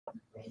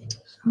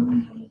I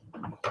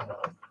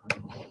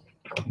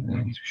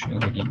need to share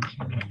the link.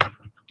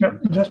 Yeah,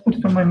 just put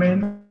it on my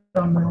mail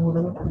or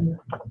whatever.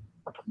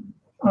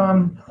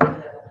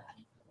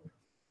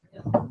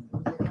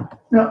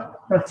 Yeah,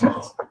 that's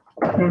it.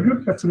 Very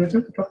good. That's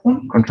it. Top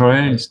one. Control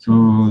L is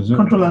to zoom.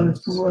 Control L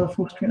is to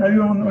full screen. Are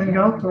you on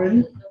Hangout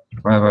already?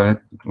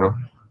 No.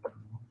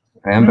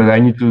 I am, but I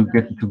need to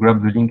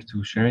grab the link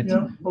to share it.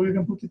 Yeah, or you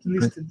can put it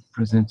listed.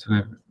 Present to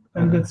everyone.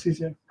 And that's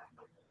easier.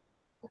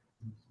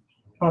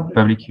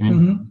 Public, you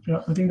mean?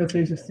 Yeah, I think that's the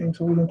easiest thing,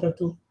 so we don't have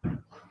to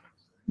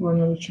do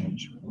another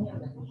change.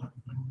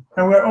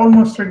 And we're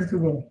almost ready to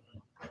go.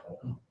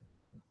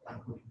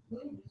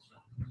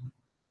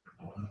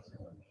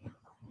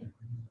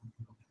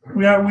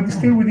 We're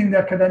still within the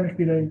academic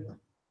delay.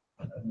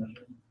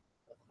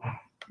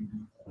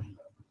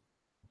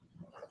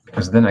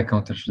 Because then I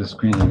can't touch the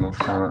screen anymore.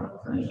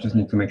 So I just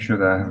need to make sure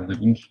that I have the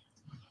link.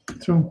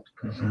 True.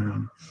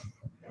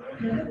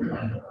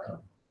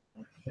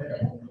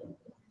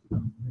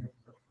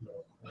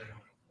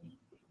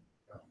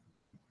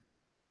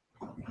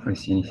 If I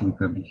see anything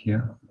public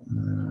here.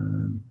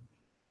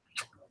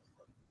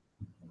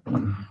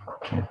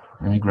 Okay,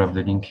 let me grab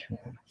the link.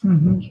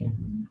 Okay.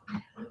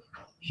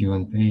 View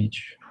on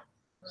page.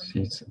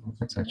 See,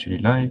 it's actually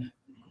live.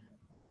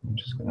 I'm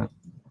just gonna.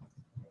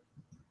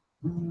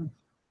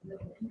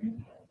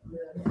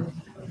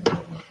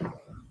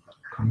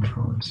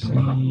 Control C.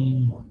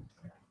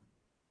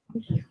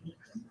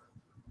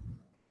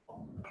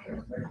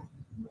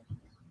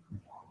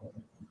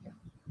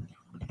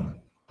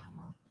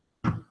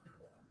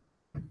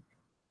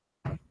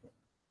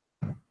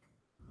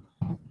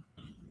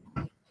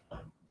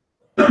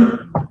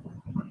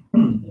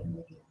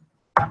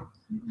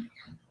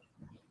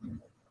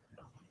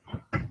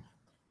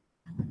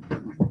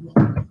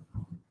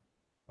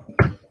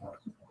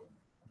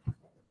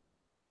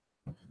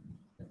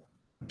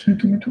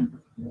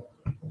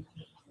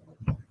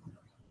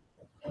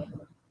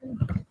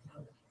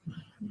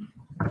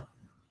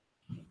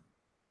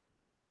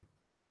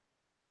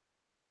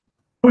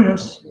 Oh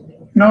yes,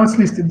 now it's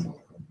listed.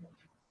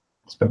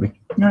 It's public.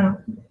 Yeah,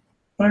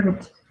 very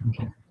good.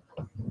 Okay.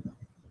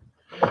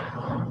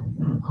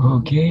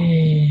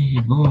 Okay,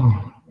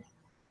 boom.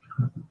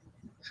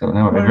 So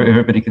now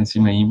everybody can see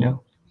my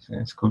email. So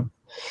that's cool.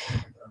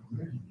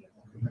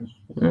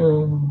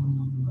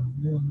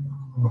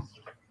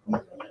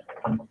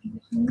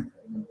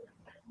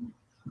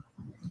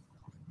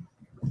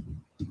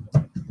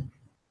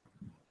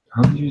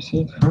 How do you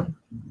see it? Huh?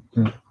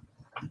 Yeah.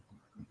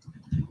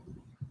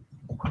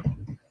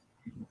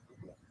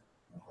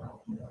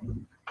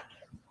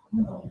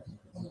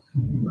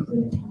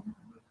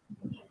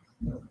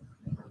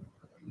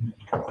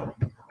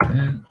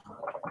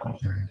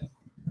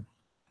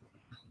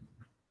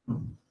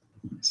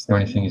 It's the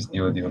only thing is the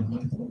audio. Do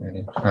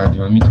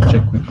you want me to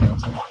check quickly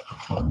outside?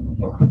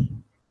 No.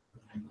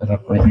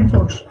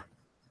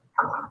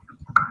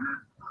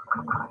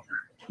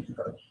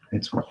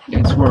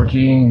 It's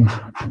working.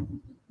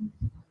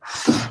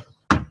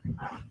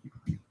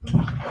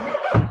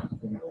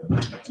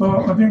 So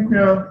I think we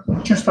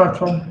can start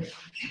from.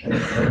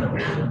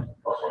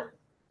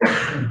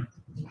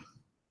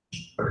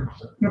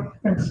 Yep,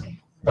 thanks.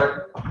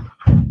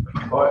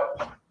 Right.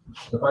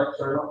 So thanks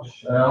very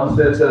much. I'm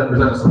here to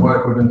present some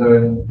work we've been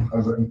doing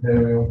over at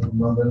Imperial in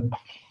London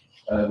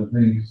with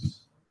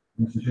these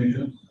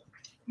institutions.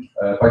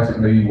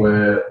 Basically,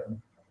 we're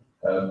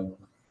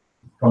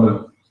kind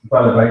of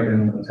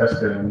validating and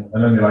testing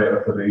an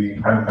emulator for the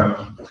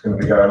PanCam that's going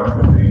to be going up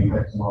with the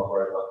XMR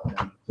rover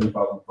in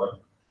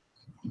 2020.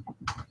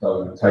 So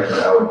we're taking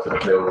it out to the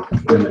field,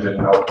 imaging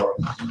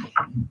outputs,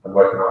 and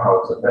working out how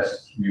to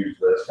best use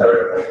the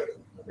stereo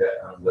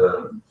data and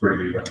the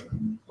 3D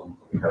rendering that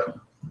we have.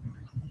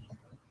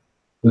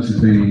 This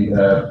is the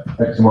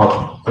XMR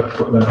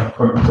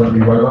 2020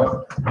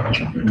 rover.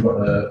 We've got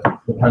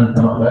the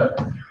PanCam up there.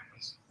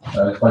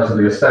 It's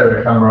basically a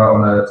stereo camera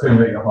on a 2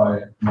 meter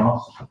high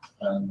mast,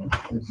 and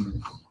this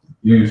is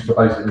used to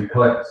basically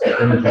collect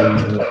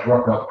images of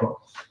rock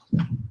outputs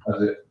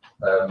as it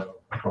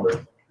kind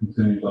of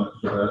continues on its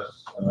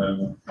traverse, and then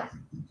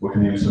we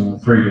can use some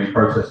 3D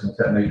processing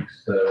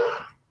techniques to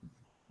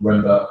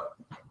render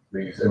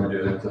these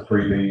images into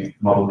 3D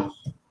models,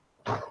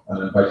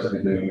 and then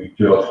basically do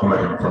geological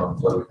measurements on them,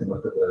 so we can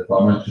look at the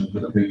dimensions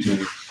of the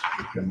features,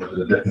 we can measure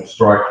the different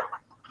strike,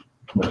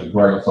 measure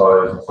grain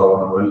size and so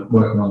on, and we're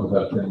working on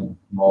developing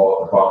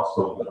more advanced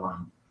tools at the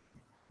moment.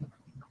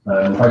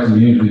 And we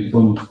basically use these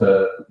tools to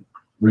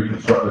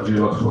reconstruct the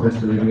geological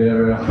history of the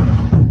area.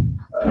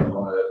 We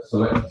want to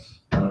select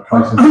and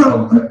place into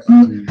context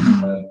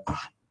the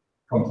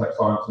contact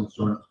science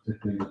instruments,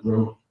 particularly the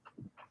drill,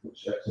 which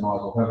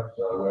XMRs will have.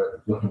 So we're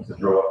looking to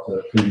drill up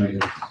to 2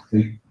 meters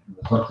deep in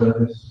the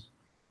subsurface.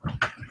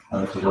 And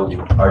this is all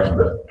aimed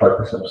at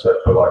focusing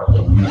search for life.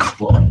 So we use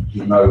what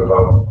we know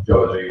about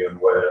geology and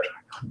where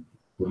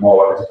we're more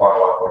likely to find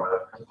life on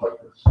Earth to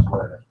focus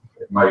where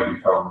it may be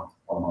found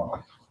on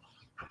Mars.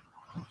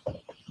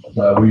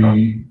 So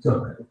we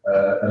took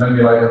an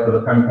emulator for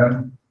the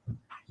PanCam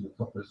to the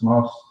top of this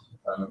mast,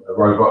 a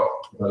robot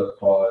developed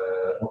by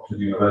Oxford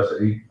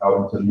University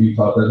out into the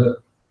Utah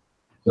desert.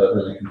 So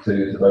as you can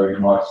see, it's a very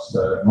nice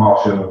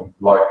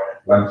Martian-like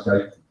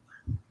landscape.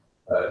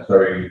 It's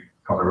very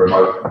kind of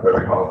remote and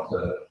very hard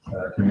to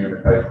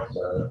communicate.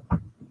 So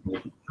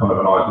it's kind of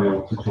an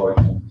ideal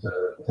situation to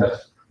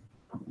test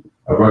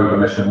a rover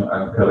mission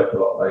and collect a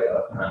lot of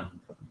data and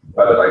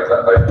validate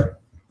that data.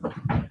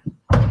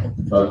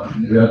 So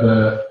we had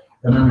an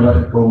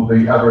emulator called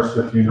the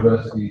Aberystwyth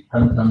University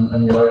PanCam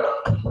emulator,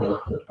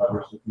 developed at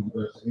Aberystwyth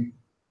University,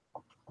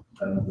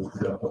 and we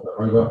put it on top of that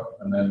rover,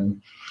 and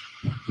then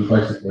we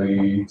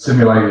basically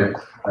simulated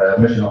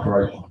mission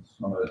operations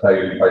on a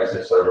daily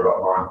basis over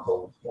about 9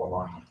 calls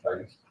or 9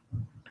 days,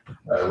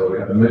 where we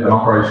had an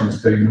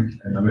operations team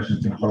in the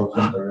Mission Control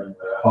Centre in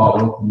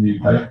Harwell in the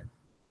UK,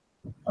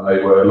 and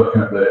they were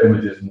looking at the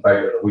images and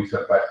data that we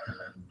sent back and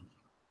then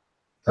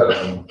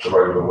telling the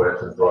rover where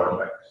to drive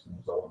next and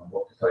so on, and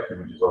what to take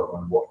images of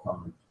and what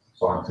kind of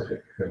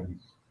scientific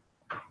things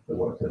they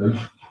wanted to do.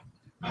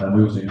 And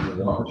we also used it as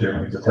an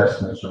opportunity to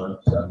test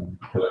instruments and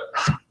collect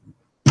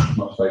as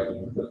much data as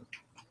we could.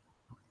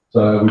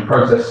 So we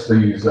processed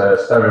these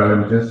stereo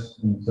images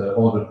into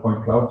ordered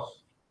point clouds,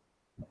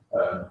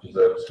 which is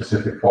a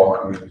specific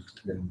format used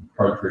in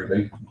Pro3D,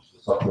 which is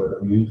the software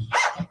that we use.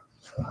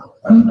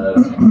 And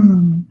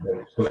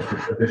we collected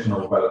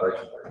additional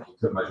validation data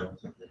to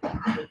measurements.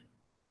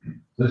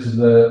 This is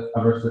the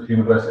Aberystwyth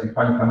University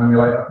PanCam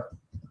emulator.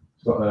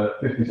 It's got a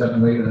 50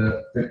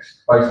 centimetre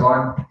fixed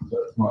baseline, so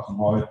it's nice and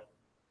wide.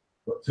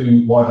 Got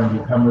 2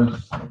 wide-angle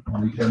cameras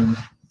on each end.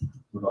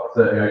 We've got a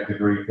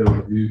 38-degree field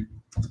of view,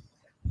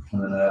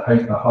 and then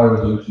a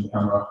high-resolution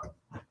camera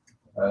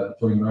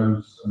between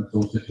those, and it's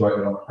all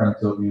situated on a pan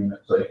tilt unit,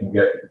 so you can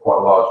get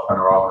quite large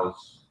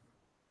panoramas.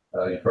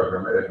 You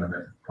program it in, and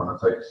it kind of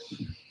takes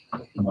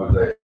a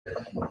mosaic.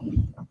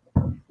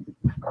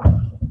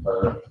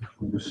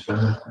 We'll just put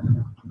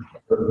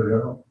the video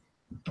on.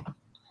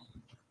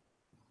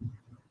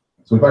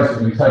 So we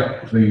basically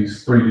take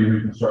these 3D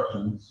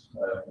reconstructions,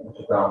 which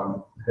are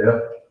down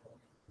here,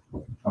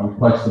 and we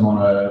place them on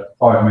a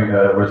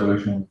 5-meter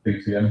resolution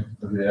DTM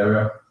of the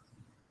area,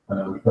 and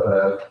then we put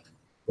a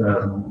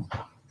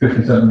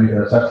 50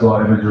 centimeter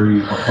satellite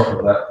imagery on top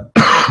of that.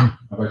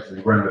 I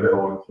basically rendered it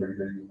all in 3D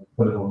and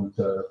put it all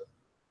into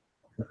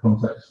the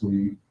context.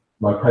 We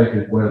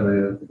located where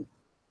the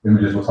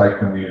images were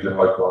taken using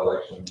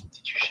localization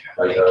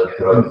data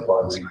developed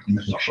by the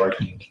mission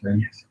operations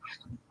team.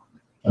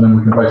 And then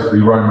we can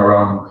basically roam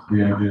around the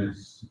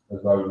images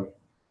as though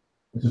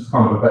it's just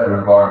kind of a better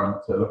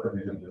environment to look at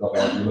these images.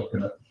 Otherwise, you're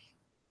looking at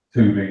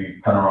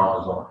 2D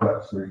panoramas on a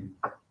flat screen,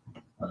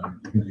 and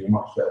it gives you a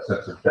much better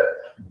sense of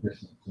depth and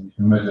distance. And you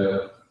can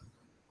measure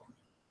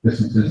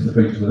distances to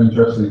features of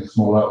interest, these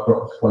small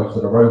outcrops close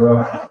to the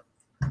rover.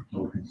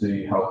 We can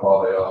see how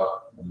far they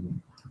are,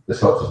 and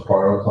this helps us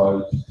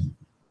prioritise.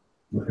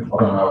 I don't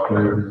know how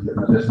clear it is in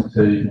the distance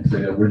here. You can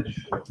see a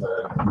ridge of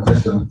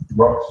resistant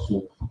rocks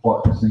with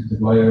quite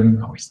distinctive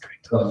layering.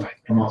 It doesn't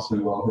come up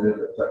too well here,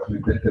 but it's actually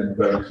dipping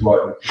very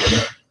slightly to the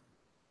left.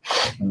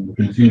 And we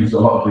can use a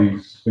lot of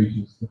these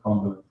features to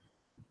kind of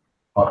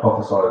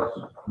hypothesise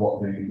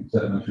what the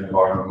sedimentary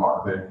environment might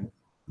have been,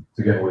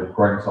 together with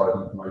grain size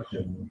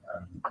information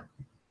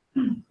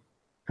and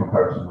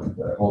comparison with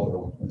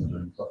orbital imagery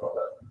and stuff like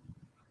that.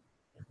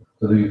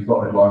 So these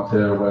dotted lines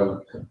here are where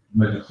we can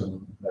measure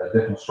some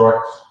different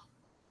strikes.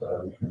 So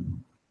we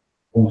can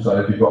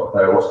also, if you've got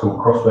what's called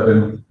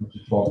crossbedding, which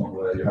is formed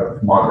where you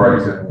have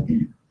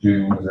migrating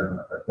dunes in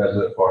a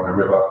desert or in a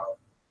river,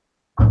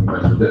 you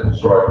measure the different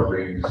strike of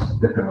these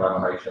different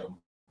laminations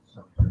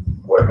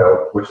and work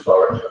out which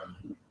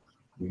direction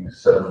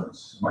these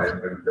sediments may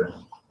have moved in.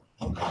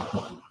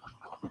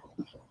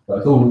 So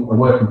it's all a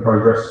work in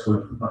progress.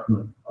 We're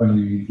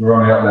only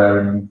out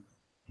there in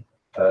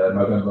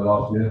November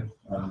last year,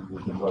 and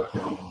we've been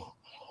working on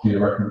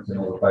georeferencing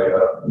all the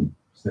data and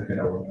sticking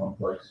it all in one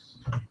place.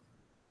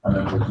 And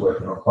then we're just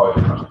working on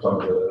tidying up some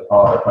of the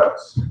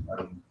artifacts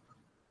and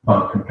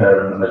kind of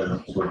comparing the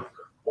measurements with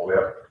what we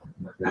have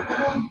in the field.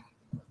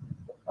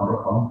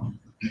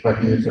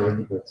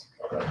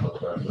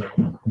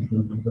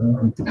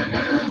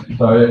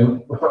 So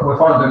we're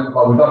finding,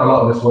 like, we've done a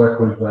lot of this work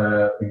with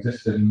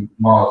existing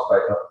Mars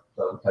data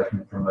that we've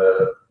taken from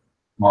the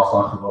Mars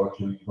Science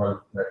Laboratory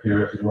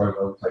Curiosity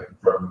rover, we've taken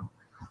from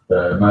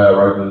the MER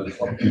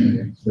rovers, Opportunity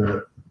and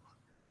Spirit.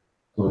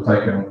 So we're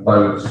taking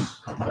those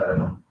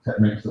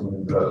techniques that we've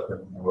been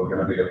developing, and we're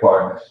going to be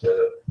applying this to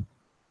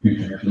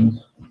future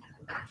missions.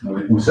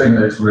 We've seen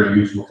that it's a really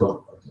useful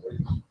tool.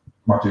 It's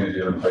much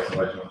easier than taking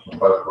measurements from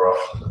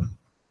photographs, and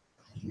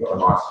you've got a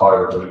nice high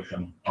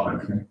resolution on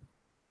everything.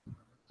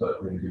 So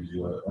it really gives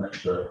you an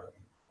extra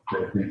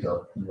bit of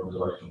detail in your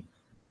observations.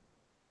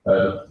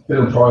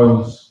 Field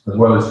trials, as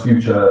well as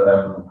future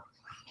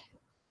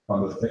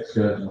kind of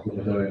excursions that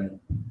we're doing,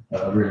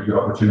 a really good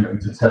opportunity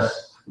to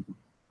test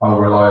how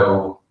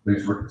reliable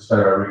these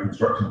stereo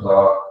reconstructions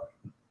are,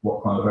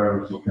 what kind of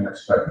errors we can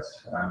expect,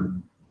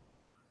 and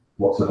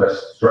what's the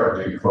best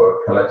strategy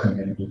for collecting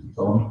images and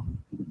so on.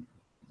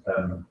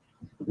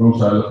 We're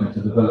also looking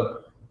to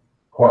develop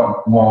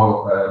quite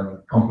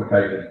more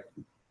complicated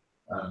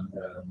and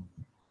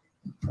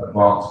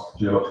advanced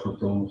geological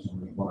tools,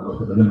 and we want to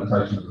look at the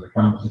limitations of the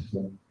camera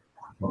system, we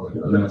want to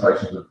look at the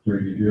limitations of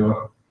 3D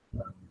viewer.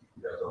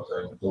 Yeah, as I was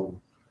saying, it's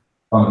all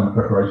done in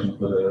preparation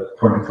for the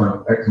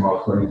 2020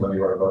 XMARS 2020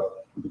 rover,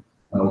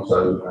 and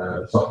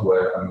also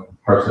software and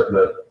process,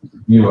 the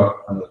viewer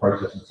and the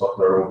processing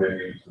software are all being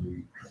used for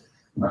the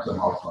NASA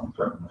Mars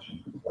 2020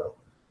 mission. So,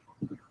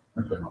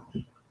 thanks very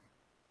much.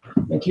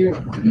 Thank you.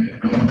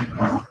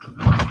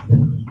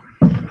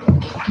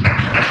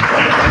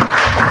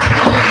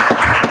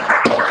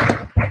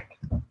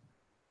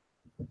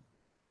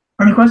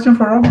 Any question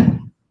for Rob?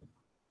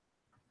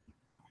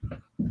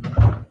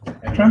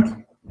 Trent?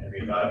 Have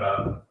you thought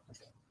about,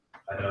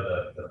 I know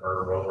the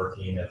Bird rover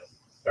team has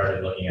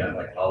started looking at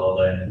like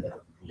HoloLens and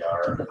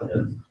VR,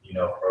 does, you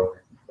know, Pro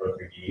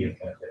 3D is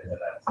going to fit into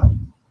that?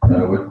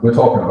 We're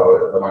talking about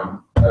it at the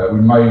moment.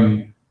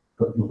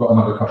 We've got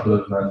another couple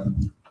of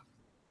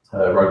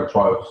rover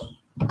trials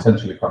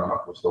potentially coming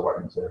up. We're still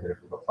waiting to hear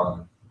if we've got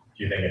funding.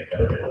 Do you think it's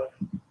going to fit?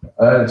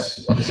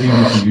 It's easy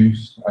to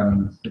use,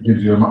 and it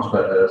gives you a much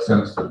better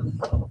sense of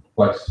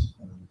place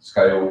and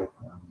scale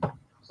and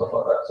stuff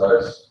like that. So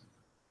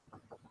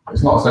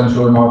it's not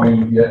essential in my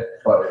view yet,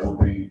 but it will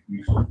be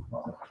useful.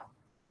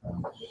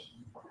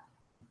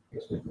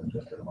 Just people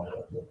interested in my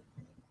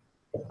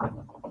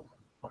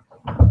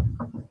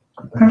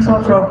Thanks a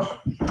lot, Rob.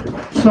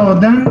 So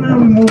then we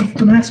move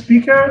to the next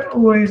speaker,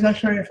 who is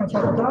actually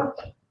François Godard.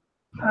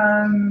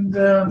 And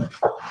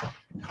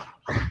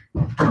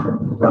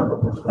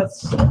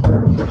that's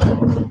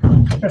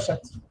your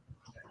set.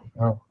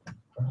 Oh.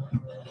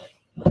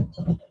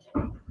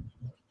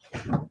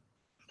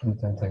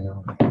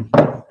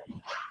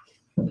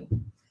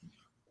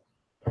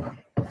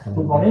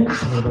 Good morning,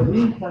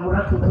 everybody. I would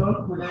like to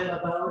talk today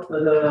about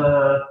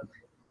the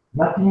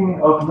mapping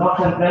of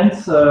northern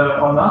plains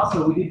on Mars.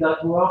 So we did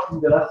that work in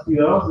the last few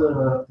years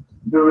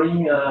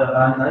during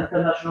an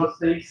international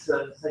space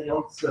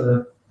science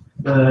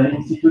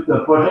institute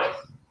project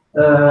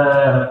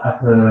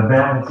at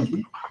Bern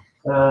City.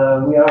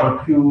 We are a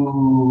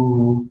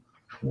few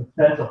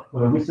tens of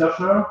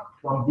researchers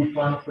from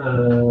different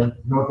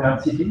European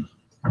cities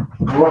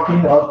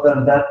working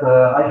on that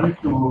idea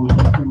to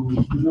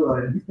do a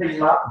detailed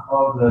map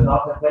of the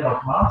northern plain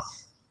of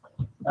Mars.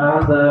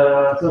 And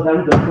so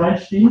there is a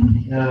French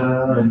team,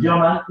 a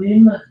German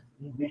team,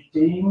 English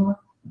team,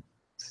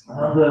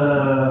 and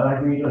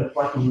I will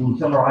try to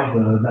summarize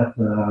that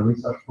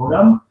research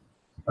program.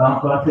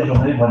 Currently,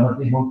 Jean-Marie was not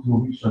able to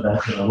reach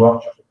that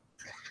workshop.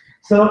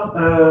 So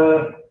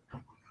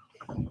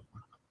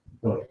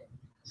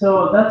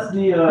that's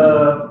the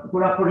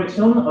polar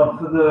projection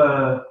of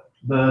the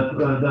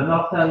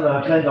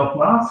northern plain of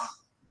Mars,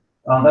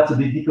 and that's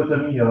the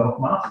dichotomy of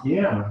Mars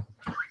here.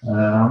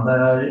 And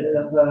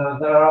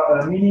there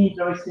are many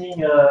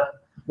interesting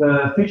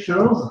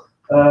features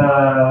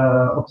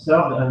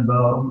observed on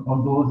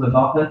those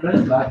northern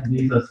plains, like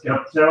these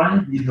scarp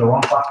terrain, these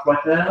rampart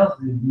craters,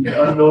 these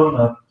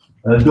unknown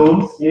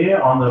domes here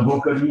on the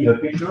broccoli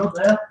features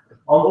there.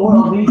 And all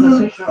of these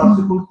features are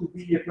supposed to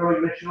be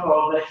periglacial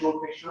or glacial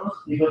features,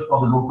 even for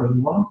the broccoli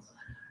ones.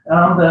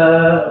 And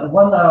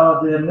one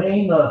of the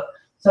main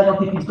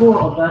scientific goals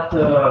of that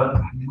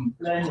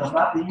plane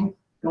mapping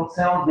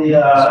concerns the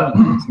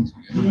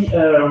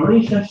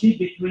relationship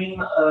between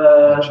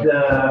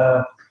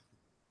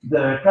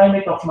the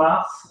climate of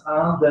Mars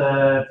and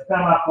the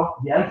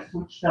permafrost, the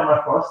ice-rich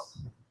permafrost,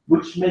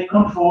 which may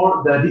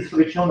control the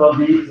distribution of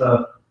these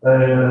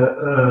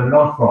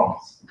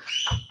landforms.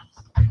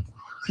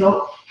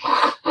 So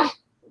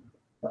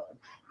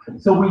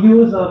we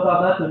use for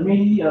that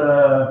many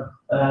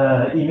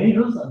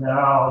images. There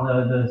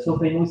are the so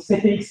famous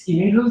CTX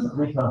images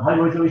with a high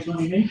resolution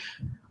image,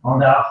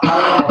 and there are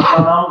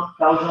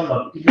thousands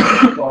of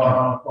images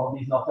for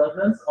these northern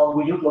plains, and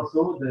we use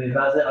also the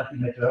laser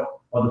altimeter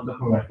for the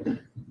topography.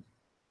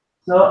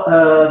 So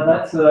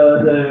that's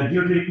the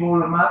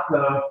geological map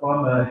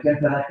from Ken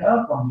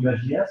Tanaka from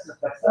USGS,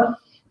 Texas.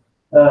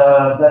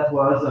 That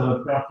was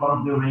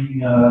performed during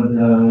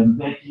the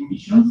dating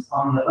missions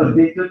and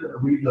updated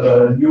with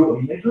new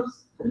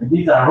images.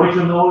 These are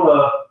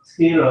regional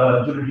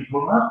scale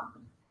geological maps.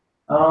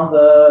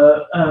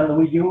 And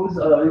we use,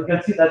 you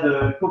can see that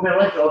the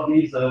coverage of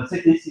these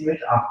CTX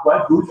images are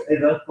quite good,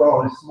 even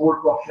for a small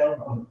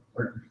portion,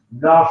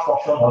 large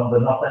portion of the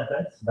northern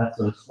plains. That's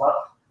a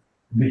swath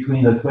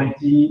between the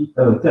 30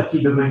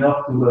 degree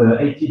north to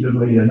 80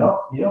 degree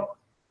north here.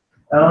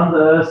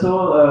 And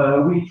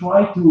so we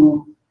try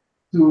to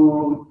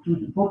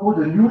propose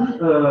a new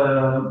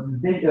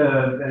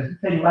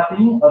detailed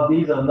mapping of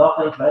these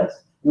northern plains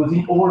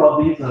using all of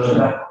these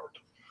maps.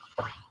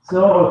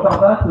 So for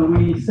that,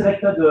 we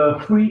selected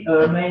three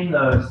main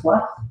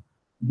swaths: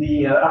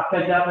 the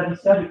Arcadia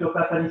Planitia,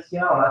 Utopia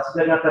Planitia, and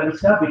Siberia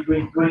Planitia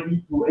between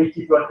 20 to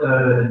 80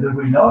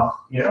 degree north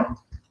here.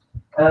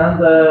 And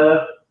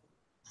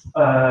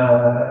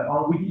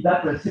we did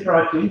that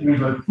separately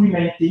with three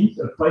main teams: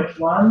 a French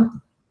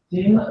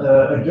team,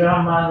 a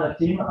German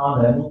team,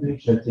 and an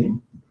English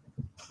team.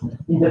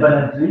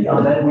 independently,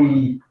 and then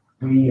we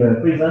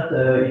present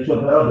each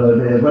other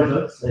the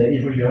results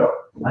every year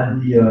at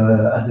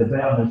the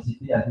Bern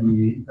City, at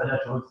the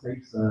International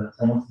Space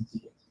Science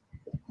Institute.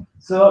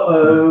 So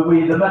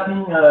with the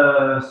mapping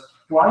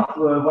stripe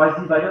was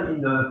divided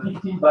in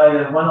 15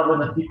 by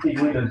 150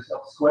 grids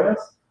of squares,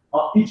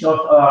 each of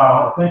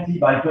 20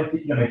 by 20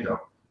 kilometers.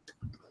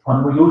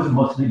 And we use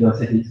mostly the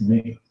satellite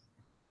images.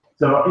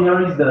 So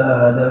here is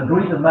the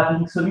grid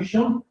mapping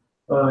solution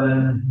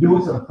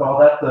used for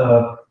that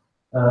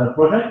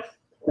project.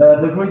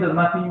 The grid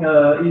mapping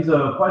is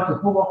quite a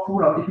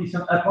powerful and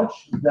efficient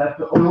approach that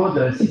allows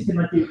the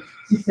systematic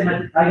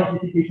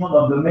identification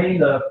of the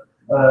main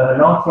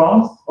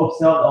landforms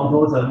observed on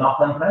those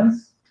northern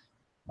plains.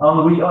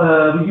 And we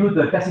use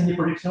the Cassini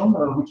projection,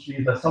 which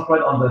is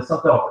centered on the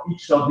center of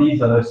each of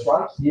these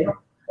stripes here,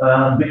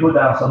 because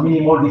there are some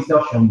minimal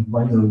distortion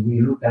when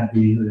we look at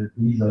these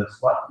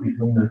stripes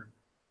between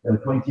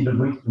 20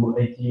 degrees to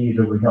 80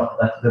 degrees. No,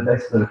 that's the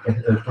best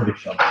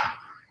projection.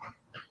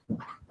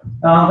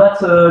 And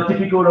that's a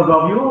typical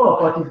overview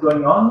of what is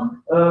going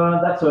on.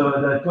 That's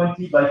the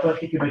 20 by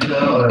 20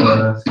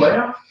 kilometer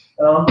square.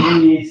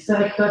 We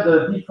selected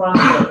the different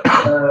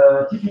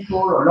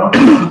typical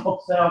landforms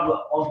observed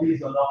on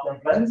these northern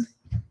plains,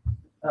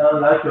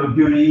 like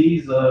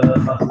gullies,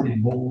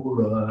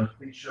 basketball,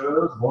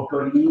 fishers,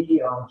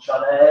 broccoli,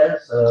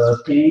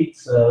 channels,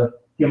 pits,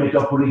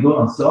 kilometer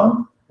polygon, and so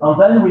on. And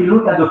then we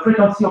look at the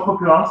frequency of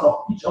occurrence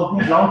of each of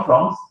these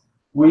landforms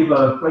with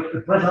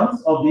the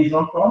presence of these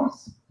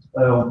landforms.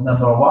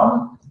 Number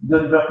one,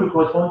 the number two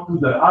corresponds to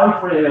the high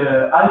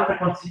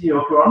frequency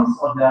occurrence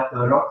of that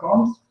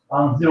landforms,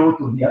 and 0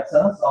 to the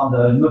absence,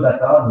 and no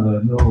data,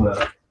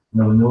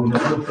 no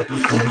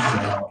statistics.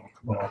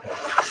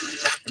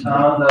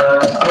 And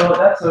so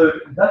that's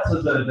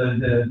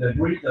the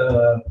grid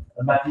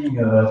mapping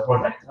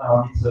project.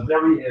 It's a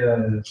very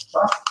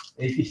fast,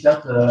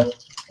 efficient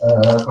project.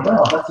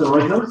 That's the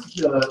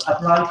results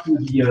applied to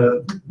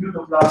the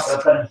Butoplace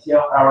Planitia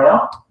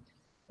area.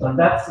 And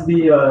that's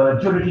the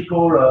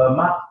geological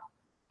map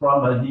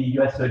from the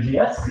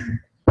USGS.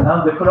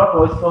 And the color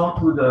corresponds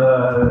to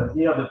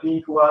the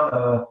pink one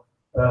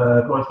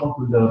corresponds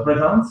to the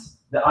presence,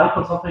 the high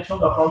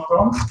concentration of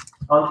landforms.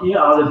 And here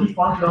are the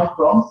different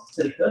landforms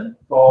selected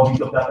for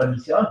Butoplace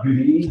Planitia,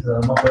 gullies,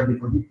 mantle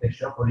deposit,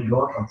 texture,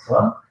 polygons, and so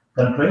on,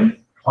 countries.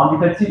 And you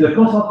can see the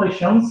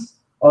concentrations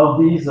of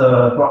these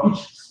for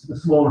each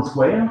small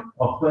square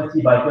of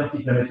 20 by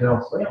 20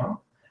 kilometer square.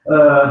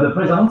 The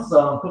presence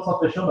and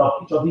concentration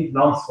of each of these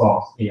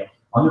landforms here.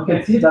 And you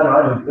can see that there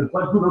are a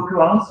quite good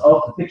occurrence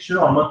of texture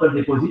and mantle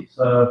deposits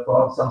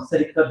for some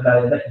selected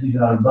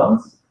latitudinal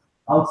bands,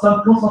 and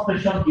some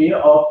concentration here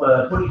of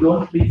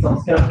polygon, pits, and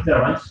scale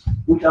terrains,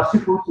 which are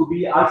supposed to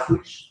be high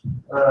switch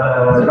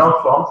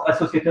landforms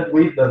associated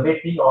with the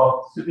mapping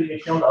or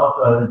sublimation of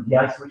the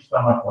high switch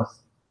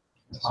permafrost.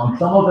 And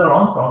some other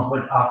landforms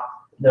which are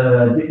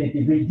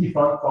definitively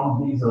different from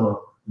these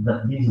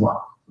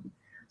ones.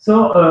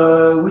 So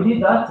we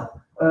did that.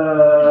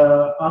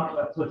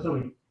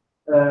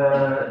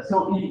 So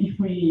if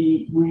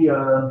we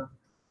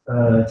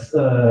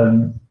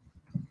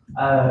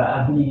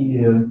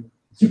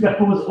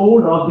superimpose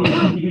all of these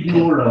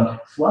individual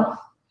swaths,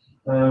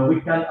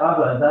 we can have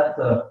that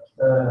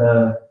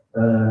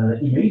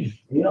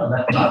image here,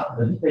 that map,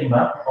 the detail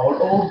map,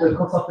 all the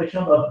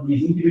concentration of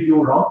these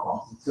individual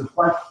landforms. It's a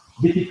quite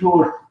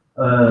difficult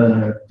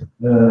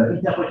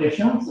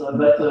interpretations,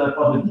 but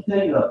for the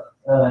detail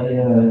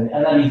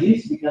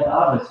analysis, we can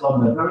have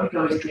some very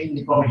interesting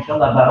information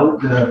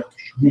about the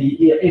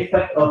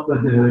effect of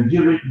the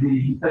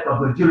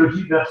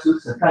geology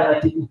versus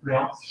climatic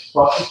influence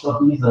for each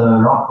of these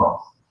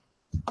landforms.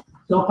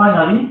 So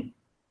finally,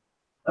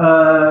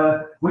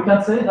 we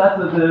can say that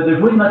the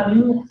grid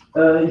mapping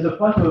is a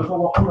quite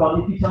powerful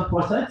and efficient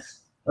process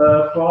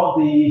for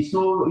the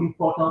so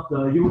important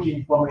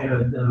huge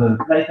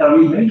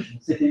planetary image,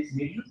 satellite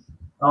images.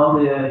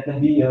 And it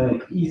can be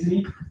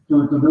easy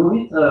to do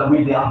it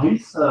with the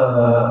ArcGIS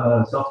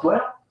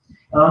software.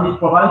 And it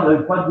provides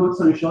a quite good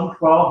solution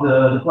for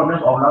the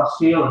problem of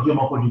large-scale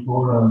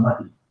geomorphological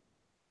mapping.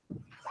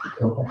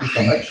 So thank you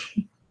so much.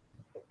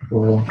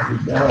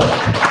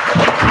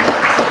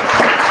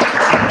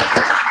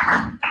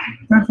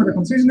 Thanks for the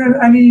concision.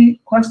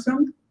 Any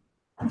question?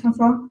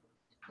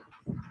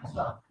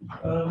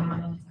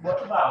 What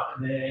about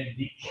the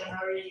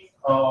dictionary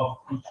of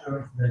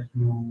features that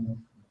you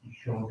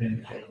showed in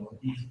the table?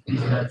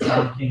 Is that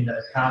something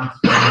that comes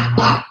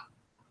from,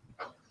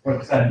 for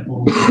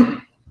example,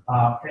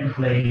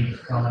 template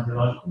from a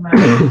geological map,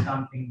 or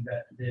something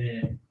that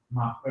the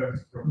mappers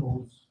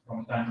propose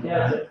from time to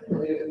time? Yeah,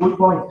 good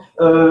point.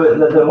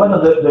 One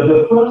of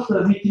the first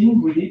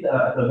meeting we did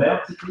at the Bern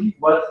City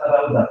was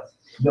about that.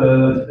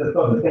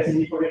 The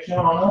Cassini projection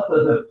on that,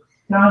 the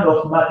kind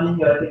of mapping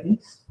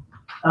techniques.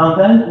 And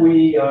then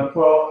we,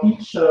 for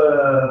each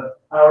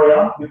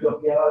area,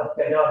 Utopia,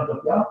 Canada,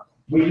 Utopia,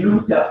 we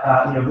looked at,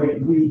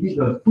 we did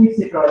a 3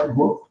 separate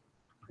group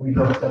with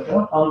the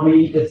structure, and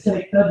we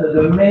selected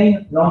the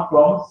main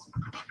landforms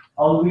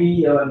and we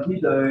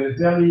did a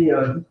very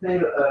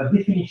detailed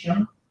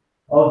definition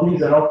of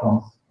these alarm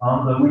forms.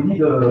 And we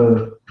did a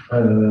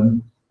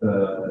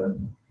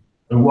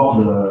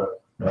word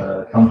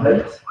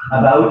template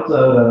about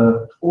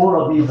all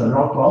of these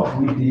alarm forms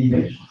with the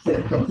image,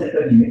 some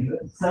settled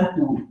images sent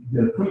to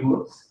the three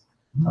groups.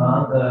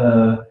 And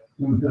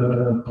to the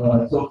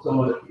so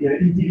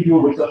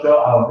individual researchers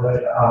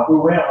are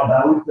aware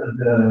about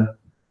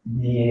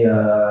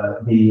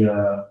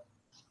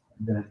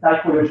the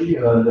typology,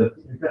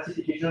 the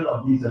classification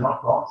of these alarm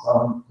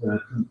forms,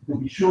 to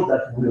be sure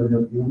that we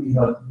will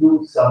not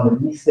do some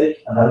mistake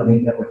about the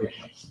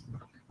interpretations.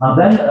 And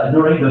then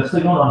during the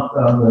second and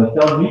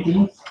third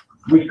meetings,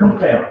 we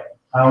compare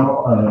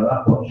our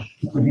approach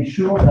to be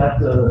sure that,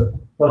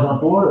 for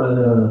example,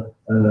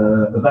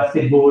 a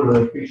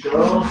basketball picture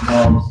or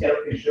scale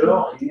picture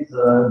is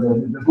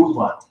the good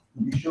one.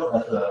 To be sure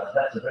that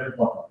that's very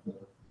important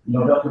in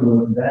order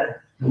to then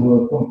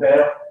to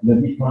compare the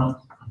different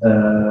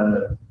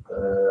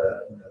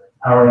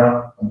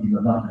area of the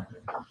environment.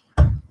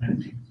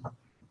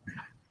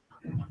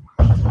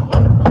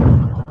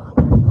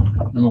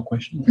 No more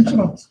questions?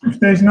 So if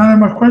there is no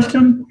more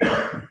question,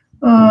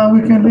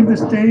 we can leave the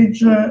stage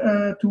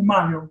to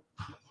Mario.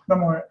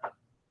 D'Amore.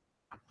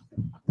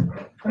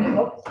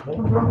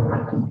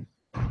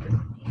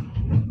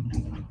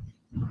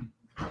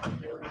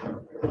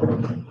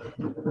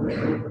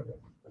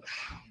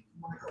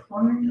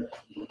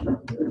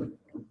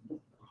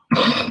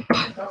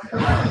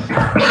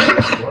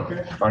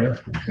 Mario?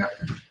 Yeah.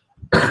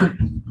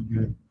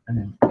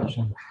 Any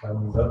question?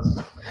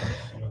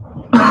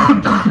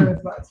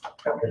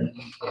 Okay,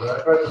 so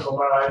I try to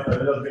summarize a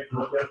little bit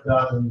what we've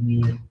done in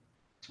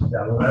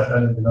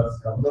the last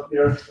couple of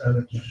years,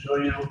 and to show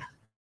you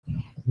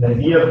the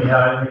idea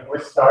behind it. We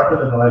started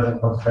analyzing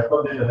from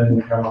spectral data, then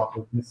we come up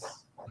with this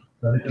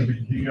a little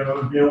bit bigger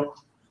overview.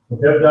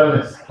 What we've done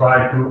is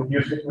try to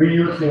use it,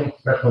 reusing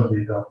spectral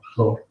data.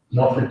 So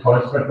mostly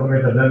point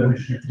spectrometer, then we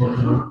shift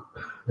to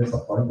this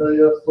pointer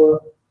here as well.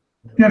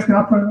 Yes, the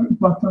upper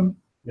button.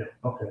 Yeah,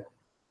 okay.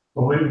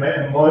 So we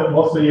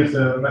mostly use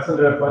a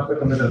messenger point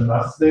spectrometer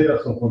mass data.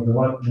 So for the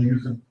one we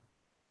use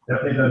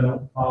definitely don't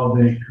know how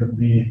they could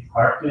be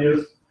hard to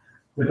use.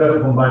 We try to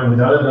combine with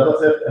other data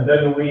set, and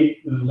then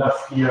we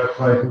last year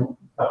try to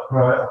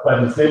apply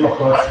the same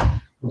approach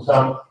to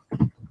some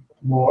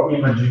more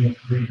imaging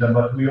data,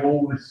 but we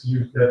always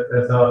use that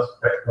as a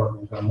spectral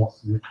data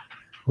mostly.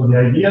 So the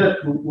idea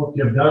that what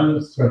we have done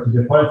is try to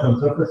define some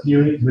surface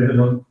units based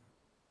on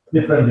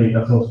different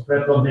data. So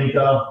spectral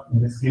data,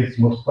 in this case,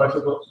 was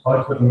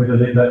spectrometer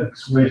data,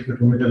 X-ray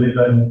spectrometer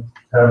data in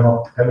terms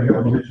of chemical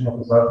composition of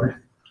the surface,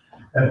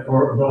 and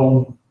for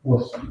those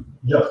was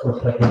just for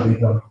spectral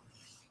data.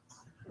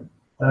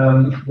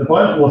 The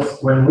point was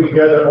when we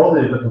gather all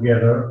the data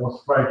together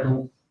was try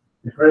to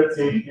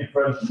differentiate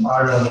different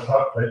areas on the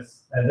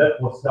surface, and that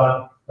was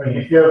done. I mean,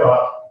 if you have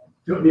a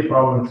 2D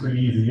problem, it's really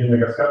easy. You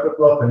make a scatter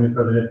plot and you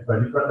can identify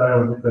different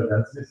areas with different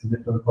densities and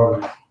different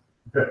problems.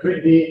 If you have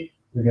 3D,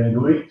 you can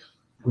do it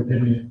with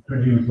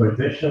 3D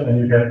visualization and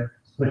you can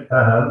split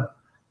per hand.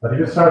 But if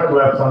you start to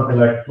have something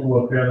like 200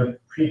 or 300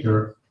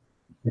 features,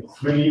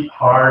 it's really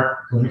hard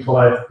to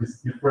visualize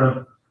these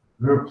different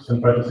groups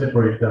and try to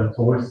separate them.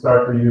 So we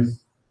start to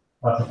use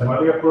a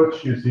systematic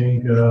approach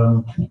using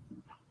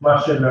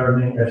machine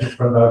learning and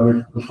different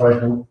algorithms to try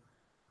to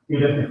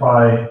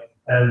identify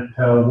and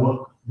tell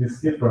what these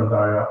different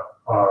areas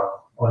are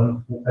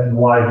and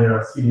why they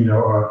are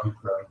similar or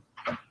different.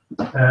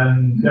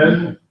 And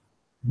then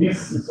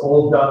this is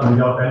all done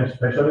without any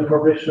special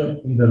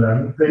information in the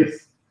learning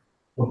phase.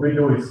 What we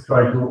do is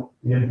try to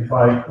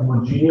identify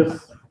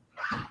homogeneous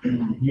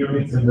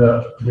units in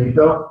the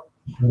data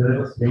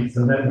space,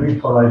 and then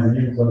visualize the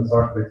units on the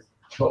surface.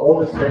 So all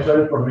the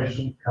special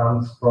information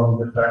comes from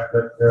the fact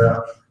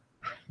that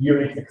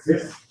units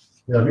exist.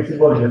 They are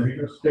visible in the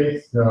feature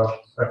space. There are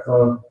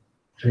spectral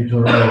features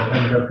or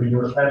chemical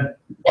features, and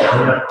they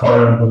are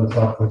coherent on the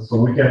surface. So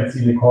we can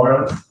see the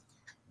coherence,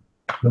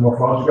 the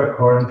morphological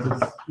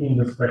coherences in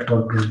the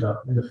spectral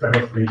data, in the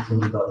spectral space in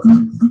the data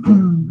space.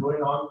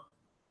 Going on,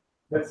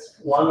 that's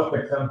one of the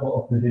example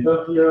of the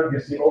data here. You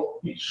see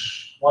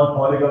each one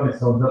polygon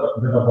is a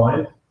data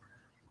point.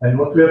 And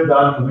what we have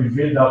done, we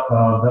built up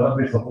a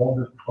database of all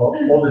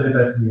the data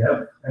that we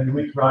have, and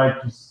we try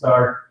to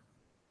start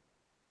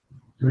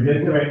to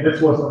identify. This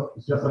was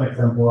just an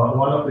example.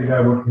 One of the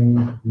guys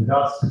working with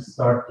us to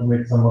start to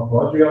make some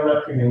morphological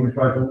mapping, and we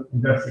try to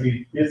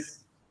investigate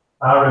this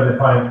area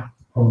defined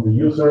from the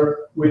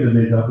user with the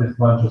data, this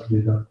bunch of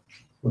data.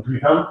 What we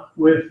come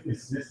with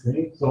is this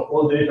thing. So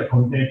all the data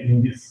contained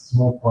in this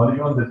small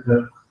polygon that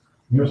the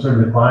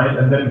user defined,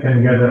 and then we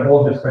can gather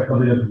all the spectral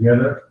data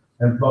together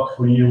and plot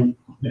for you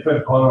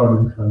different color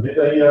of different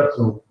data here.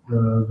 So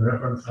the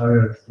reference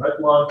area is the red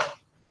one.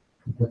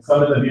 With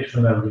some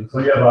addition and everything. So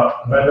you have a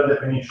better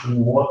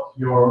definition what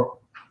your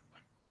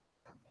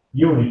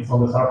units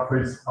on the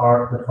surface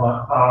are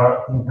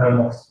in terms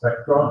of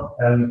spectrum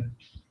and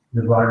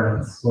the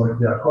variance. So if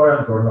they are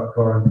coherent or not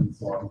coherent and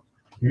so on.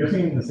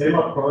 Using the same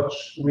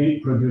approach,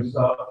 we produce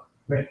a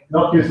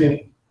not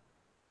using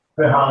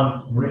per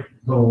hand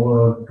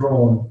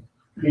drawn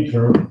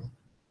feature,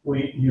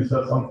 we use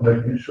something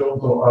like visual.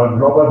 So our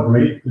global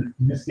grid, in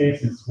this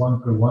case, is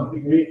 1 per 1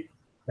 degree,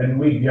 and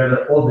we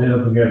gather all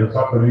data together. So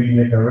after we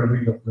make a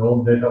read of the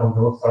whole data on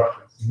those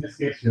surfaces. In this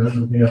case, you're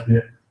looking at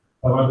the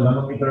 500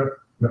 nanometer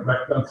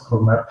reflectance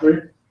for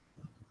mercury.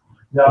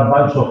 There are a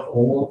bunch of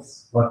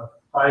olds,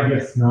 but I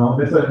guess now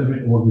this is a little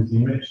bit old, this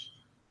image.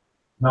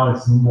 Now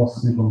it's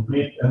mostly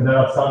complete, and there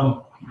are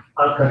some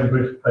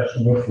uncalibrated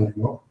question versions.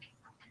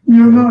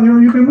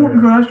 You can move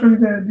because actually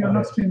you're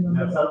not streaming.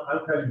 There's some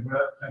uncalibrated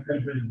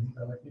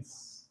data, like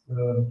this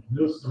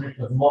blue strip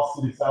is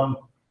mostly some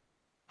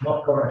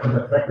not corrected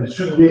effect. It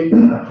should be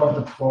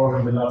accounted for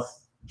in the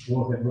last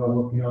work that we are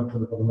working on for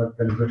the automatic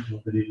calibration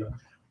of the data.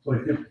 So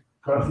if you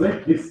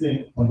translate this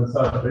thing on the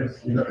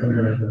surface, you get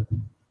calculated.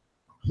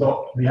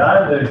 So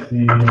behind there is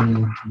the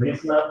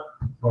base map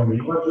from the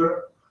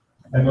imager,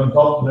 and on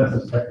top there's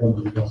the spectral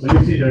data. So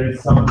you see there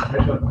is some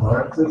special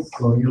tolerances.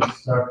 So you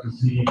start to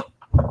see,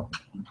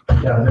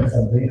 yeah, there's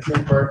a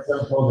basin, for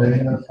example, the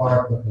inner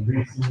part of the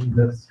basin,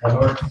 there's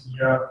colors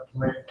here.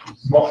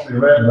 It's mostly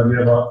red, but we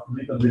have a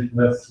little bit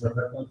less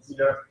reflectance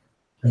here,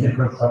 and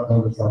different stuff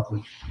on the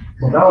surface.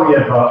 So now we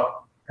have a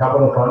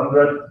couple of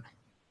hundred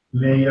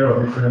layers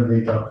of different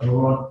data. We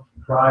want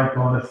to try to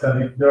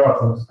understand if there are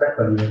some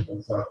spectral events on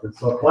the surface.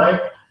 So applying,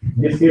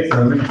 in this case,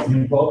 a really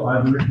simple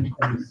algorithm,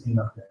 and you see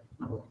nothing.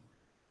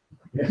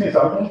 You see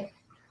something?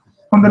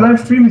 On the live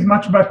stream is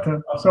much better.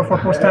 Okay. So for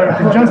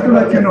posterity, just to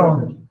let you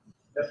know.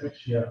 Let's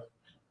switch here.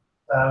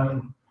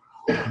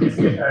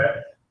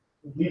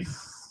 It's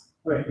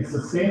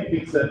the same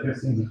pixel that you've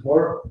seen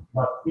before,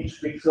 but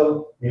each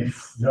pixel is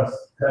just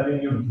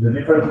telling you the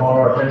different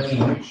color, telling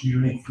you which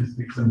unit this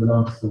pixel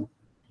belongs to.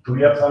 So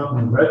we have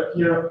something red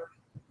here,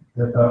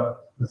 that are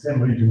the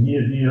same region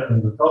here, here,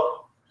 and the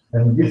top.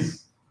 And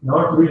this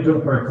north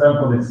region, for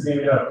example, is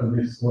similar to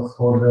this what's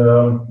called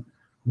the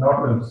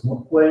northern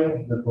smooth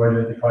plain that were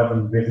identified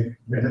on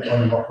based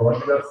on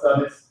morphological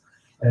studies.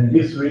 And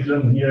this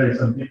region here is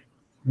a deep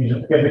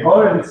region. Okay, the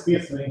color in this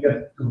case linked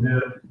to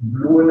the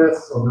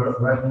blueness or the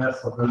redness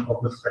of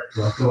the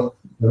spectrum. So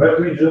the red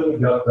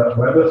region got the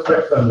redder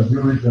spectrum, and the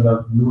blue region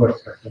has bluer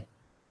spectrum.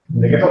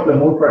 In the case of the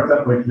moon, for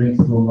example, it links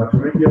to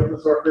maturity of the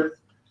surface.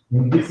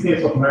 In this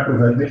case of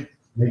Mercury,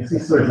 the history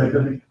is a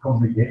little bit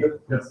complicated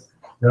because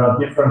there are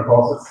different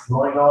processes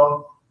going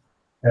on.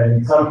 And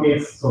in some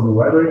cases, so the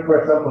weathering, for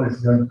example,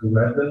 is going to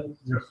redden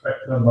your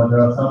spectrum, but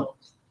there are some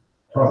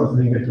processes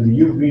linked to the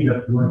UV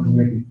that's going to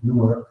make it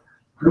bluer.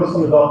 Plus,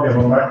 on the top, we have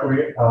on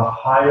Mercury a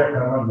higher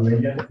thermal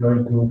gradient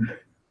going to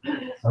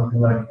something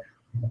like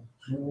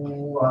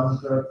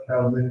 200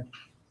 Kelvin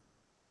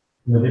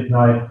in the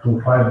midnight to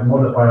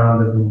more than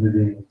 500 in the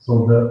day.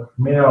 So the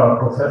mineral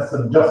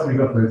processed just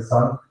because of the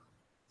sun.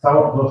 Some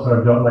of those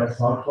are just like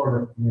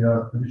sulfur that we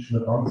are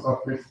traditionally on the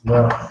surface,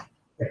 were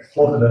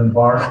exploded and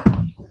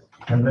burned.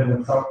 And then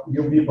with some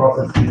UV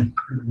processing,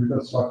 we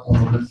construct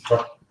some of this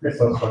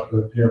crystal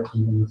structure that you have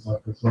seen on the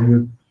surface. So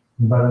you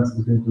balance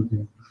between two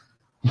things.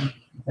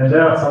 And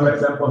there are some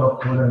examples of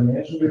what I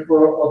mentioned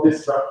before of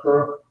this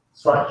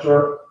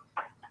structure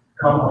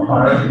come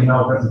apart in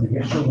our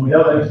classification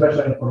without any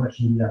special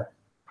information yet.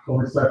 So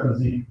we start to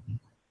see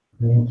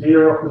the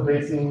interior of the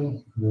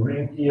basin, the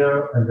ring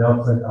here, and the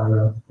outside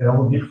area. They're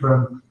all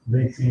different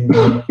basin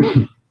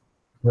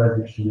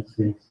reddish in this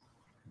case.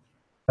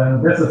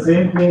 And that's the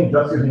same thing,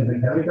 just using the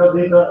chemical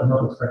data and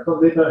not the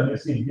spectral data, and you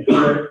see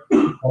different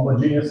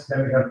homogeneous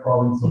chemical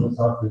provinces on the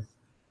surface.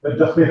 But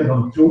just based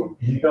on two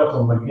silicas,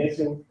 on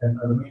magnesium and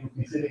aluminum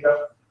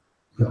silica,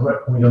 because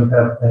we don't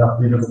have enough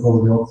data to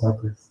cover the whole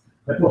surface.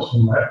 That was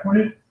from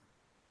Mercury.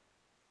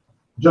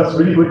 Just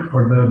really quick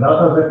for the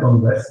data set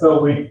on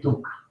VESPA, we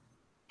took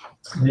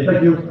data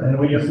cube and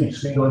we used each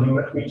single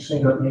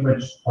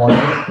image point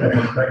as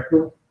a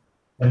spectrum,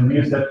 and we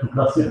used that to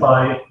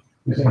classify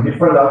using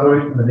different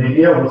algorithms. The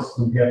idea was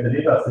to get the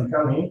data as they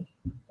come in,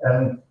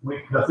 and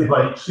we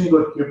classify each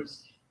single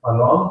cubes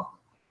alone,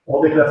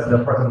 all the classes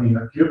are present in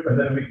a cube, and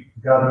then we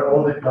gather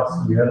all the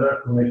classes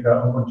together to make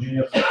a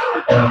homogeneous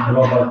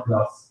global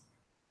class.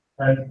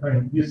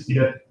 And you see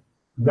that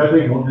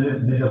gathering all the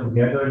data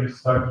together, you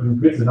start to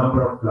increase the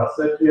number of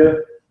classes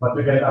here, but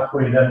you can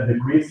actually then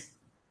decrease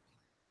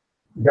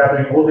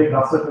gathering all the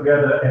clusters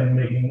together and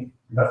making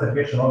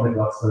classification on the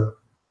cluster.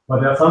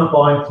 But there are some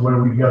points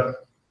where we get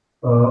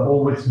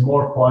always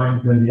more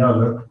points than the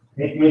other.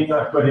 It means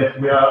actually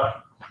that we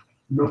are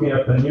looking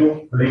at a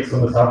new place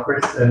on the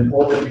surface, and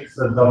all the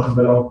pixels doesn't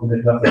belong to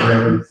the cluster we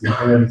already see.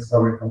 We are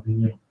discovering something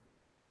new.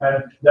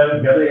 And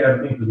then gathering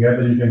everything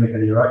together, you can make a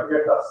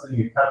hierarchical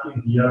clustering, a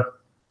cutting here,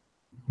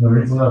 in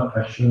original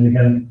fashion. You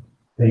can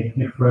take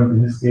different,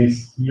 in this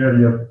case, here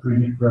you have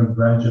three different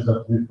branches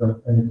of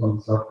different elements on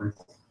the surface.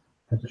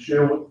 And to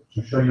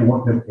show you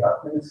what we've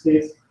got in this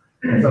case,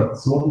 it's a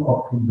zoom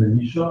of the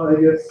Belisha,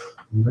 I guess,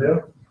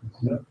 there.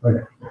 Yeah,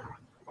 okay.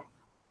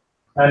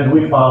 And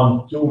we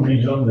found two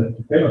regions that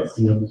you cannot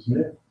see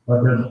obviously,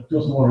 but there's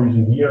two small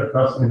regions here.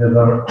 Trust me, that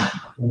are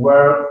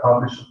where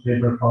published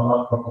paper found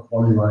out from a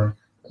polyline.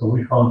 So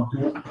we found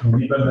two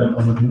independent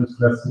homogeneous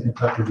classes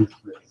inside of this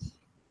place.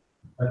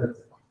 And that's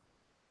it.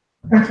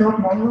 Thanks a lot,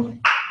 Mario.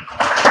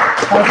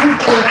 I think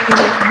to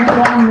move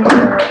on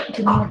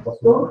to the next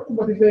floor,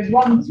 but if there's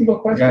one single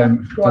Yeah, question,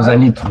 go because I ahead.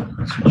 need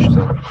to switch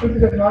to. Shoot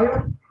it at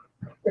Mario.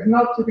 If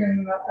not, you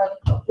can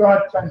go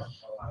ahead, Trent.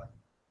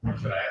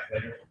 Should I ask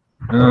later?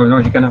 No,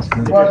 you can ask.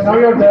 Well, now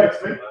you're there.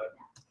 Okay,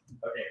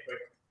 quick.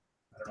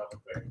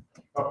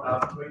 I don't know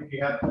if it's quick. If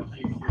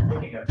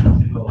you're taking a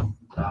single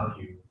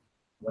value,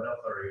 what else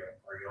are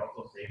you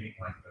also saving,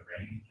 like the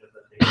range of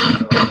the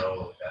data? Or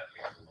no, that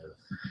is,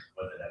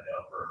 was it at the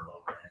upper or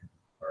lower end?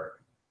 Or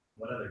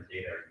what other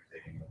data are you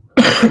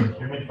saving?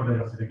 You mean for the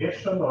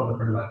classification or the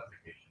product?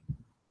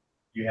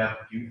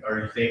 Classification. Are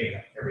you saving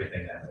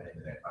everything that went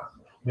into that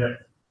classification? Yeah.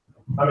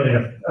 I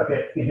mean, okay,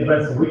 it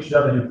depends on which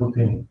data you put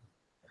in.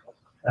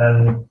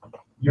 And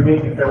you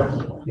mean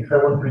if I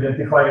want to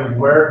identify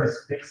where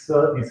this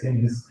pixel is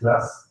in this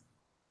class?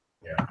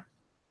 Yeah.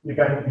 You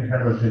can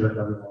retrieve it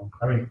everything.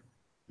 I mean,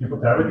 you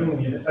put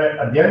everything.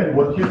 At the end,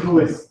 what you do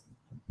is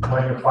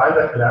when you find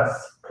a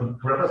class, to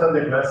represent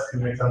the class, you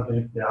make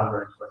something the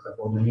average, for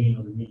example, the mean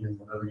or the median,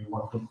 whatever you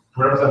want to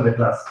represent the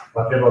class,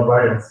 whatever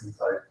variance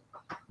inside.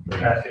 Say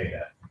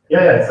that.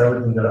 Yeah, it's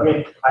everything there. I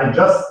mean, I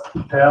just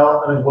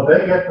tell, I mean, what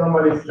I get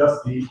normally is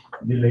just the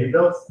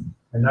labels,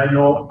 and I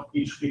know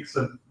each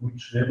pixel,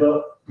 which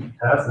label it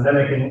has, and then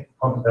I can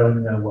compute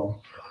everything I want.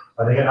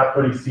 But I can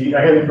actually see,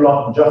 I can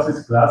plot just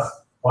this class,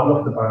 one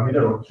of the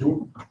parameter or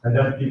two, and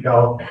then pick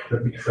out the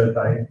pixel that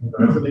I'm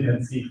interested in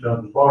and see if there's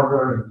a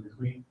border in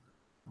between.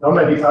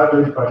 Normally, these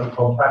algorithms try to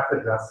compact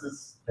the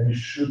classes, and you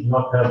should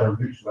not have a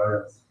huge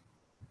variance.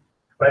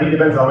 But it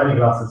depends how many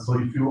classes. So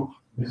if you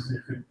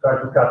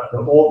try to cut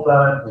the whole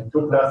planet with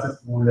two classes,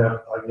 you will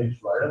have a huge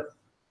variance.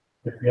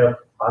 If we have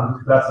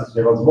 100 classes,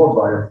 you have a small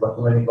variance, but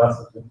too many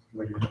classes, you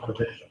make a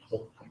projection.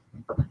 So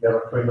you have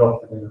a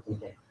trade-off between the two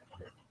things.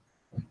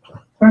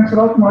 Thanks a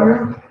lot,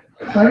 Mario.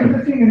 Very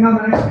interesting. And now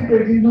the next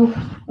speaker is Ido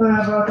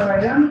about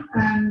IAM,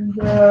 and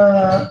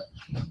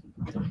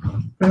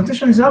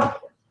presentation is up.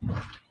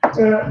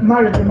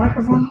 Mario, the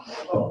microphone.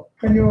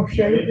 Can you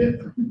share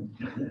it?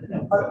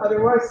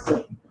 Otherwise,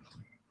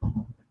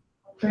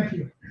 thank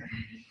you.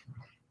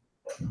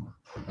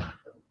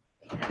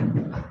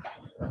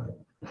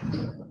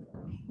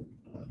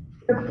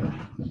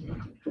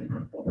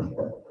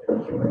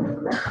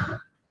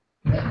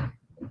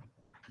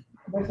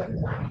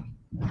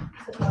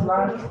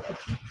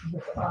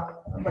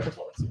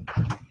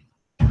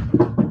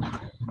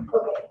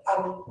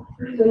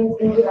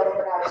 Doing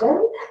developer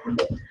agent.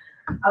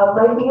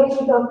 My PhD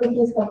topic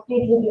is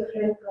completely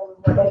different from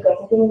what I'm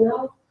presenting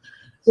now.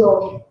 So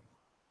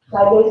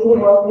I basically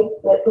work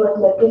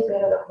towards metrics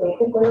period of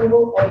data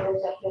Colombo and then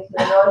surface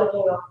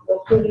methodology of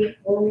Mercury,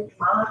 Moon,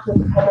 Mars,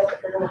 with head of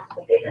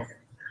the data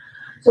set.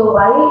 So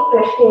why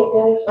fresh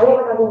data? Why am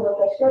I talking about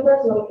fresh data?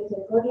 So it is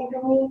important to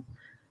me.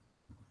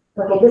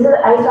 Okay, this is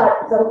I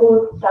started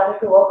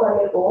to work on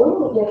my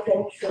own. My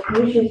friend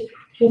Shruti,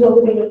 she's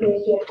also doing a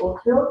PhD at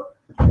Oslo.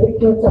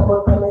 With huge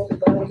support from my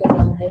supervisor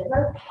and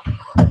helper.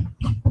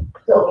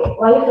 So okay,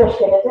 why fresh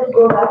data? Let's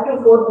go back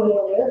to 4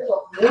 billion years of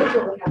moon, so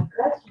we have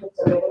crust, which is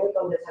available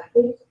from the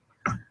surface.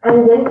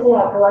 And then say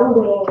after 1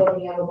 billion years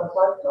we have a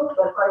basalt flow,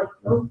 volcanic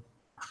flow.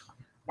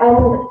 And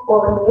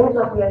over millions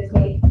of years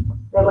we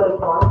regularly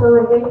ponds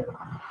over there.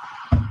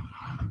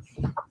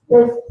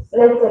 Let's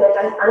say like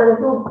another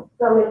 2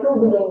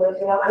 billion years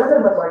we have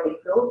another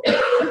basaltic flow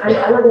and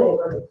another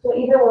regolith. So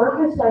if I want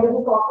to study the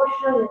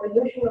proportional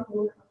evolution of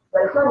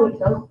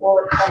volcanism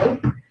over time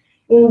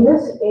in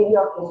this area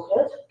of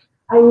interest,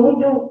 I need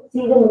to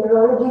see the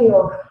mineralogy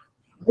of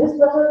this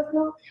basalt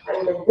flow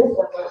and then this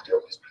basalt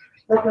flow.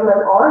 But from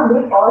an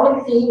orbit, all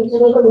I see is a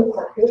regolith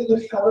surface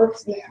which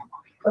covers the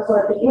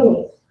basaltic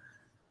units.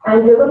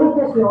 And regolith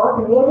is not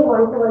really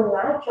one-to-one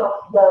match of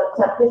the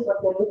surface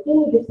what we're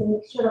looking. It is a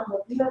mixture of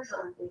materials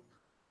from the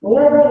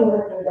nearby,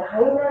 even from the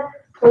higher.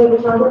 So it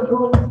is not a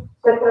true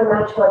spectral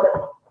match for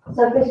the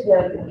surface we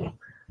are looking.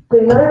 So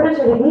in order to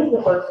study these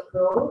basalt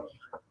flow,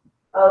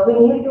 we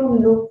need to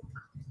look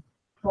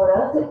for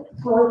a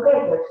small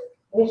craters,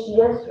 which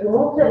just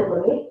removes the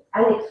regolith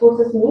and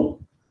exposes me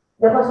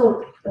the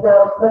basalt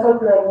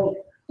flow I need.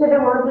 So if I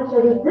want to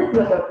study this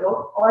basalt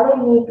flow, all I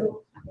need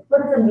to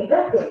put is a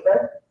bigger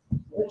crater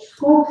which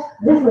scoops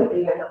this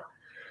material up.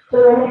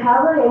 So when I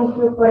have an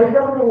M-cube, for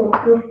example, an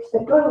M-cube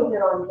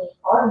spectrometer on the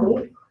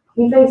orbit,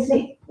 if I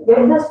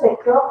get the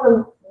spectra from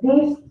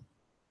these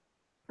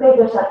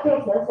crater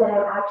surfaces, then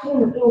I'm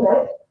actually looking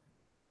at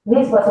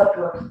these basalt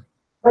flows.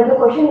 But the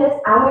question is,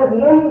 am I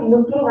really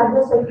looking at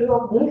the spectrum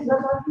of these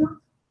basalt flows?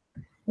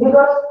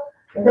 Because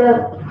the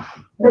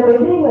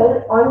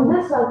material on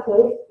this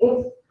surface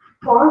is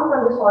formed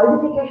from the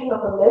solidification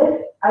of a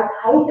milk at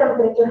high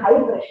temperature,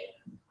 high pressure.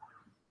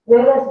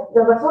 Whereas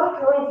the basalt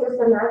flow is just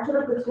a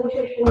natural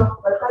crystallization of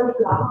volcanic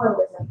lava on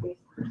the surface.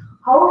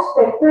 How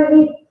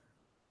spectrally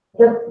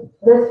if I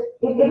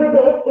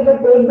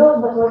take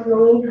those basalt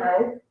flow in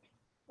hand,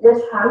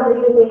 just hammer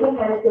taking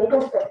and take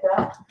a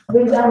spectra,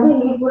 will that be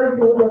equal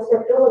to the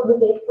spectra what we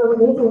take from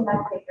these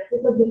impact factors?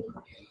 It's a big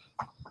question.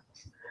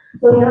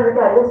 So in order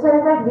to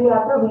understand that, we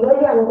have to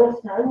really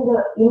understand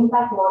the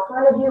impact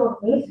morphology of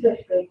these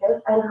fresh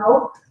craters and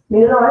how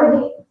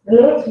mineralogy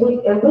relates with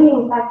every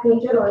impact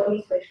feature on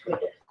these fresh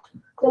craters.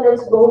 So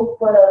let's go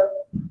for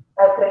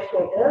a fresh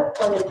crater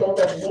on the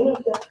center of these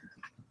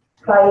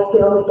 5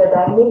 kilometer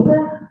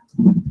diameter.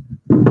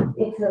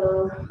 It's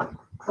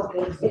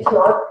okay. It's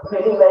not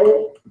very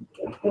well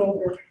in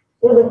this.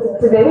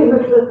 It's a very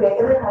beautiful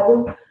crater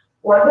having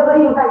whatever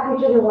impact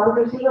feature you want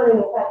to see on an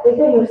impact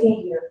crater you see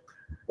here.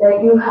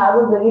 Like you have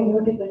a very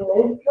beautiful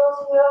melt flows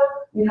here.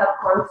 You have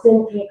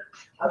concentric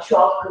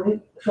shock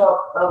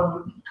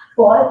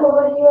falls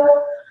over here,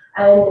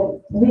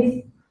 and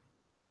this.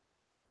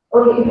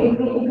 Okay, if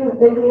you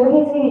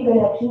clearly see, you can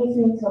actually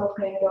see some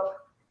kind of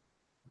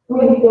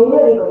maybe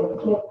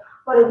failure.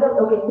 For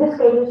example, okay, this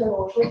case is an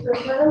ocean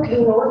pressure.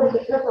 We know the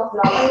thickness of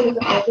lava is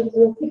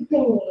approximately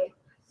 16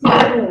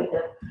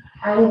 centimeters,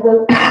 and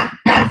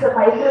it's a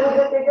 5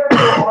 kilometer crater.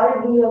 So all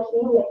we are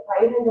seeing like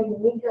 500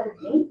 meters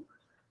deep.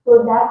 So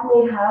that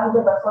may have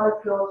the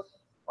basalt flows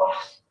of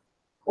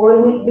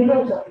over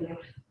billions of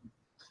years.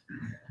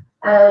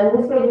 And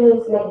this case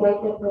is like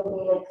dated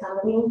maybe like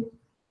something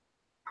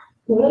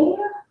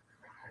here.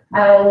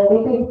 And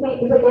if you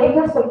take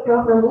the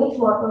spectra from each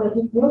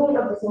morphologic unit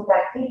of this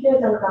impact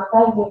features and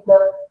compare with the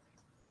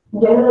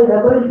general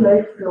double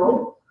melt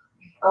flow,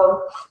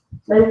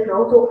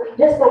 so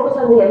just focus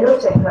on the yellow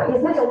spectra.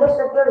 Is this yellow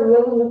spectra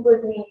really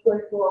equal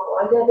to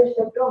all the other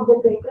spectra of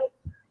the crater?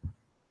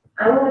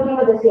 I'm looking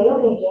at the same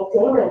region,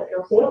 same melt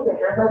flow, same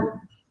crater, but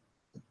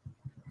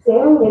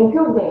same MQ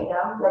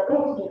data,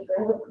 nothing is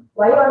different.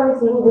 Why are we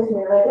seeing this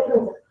mirror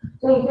differences?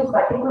 So it is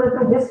particular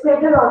to this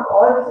crater or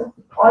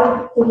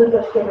all single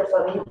touch craters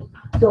on you.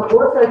 So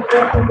both are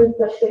single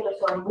touch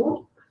craters on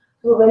you.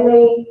 So when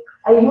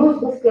I use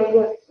this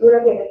crater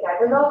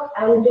catalog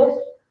and just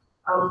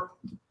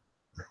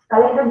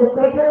collected the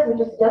craters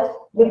which is just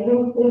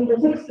between 3 to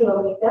 6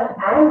 kilometers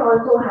and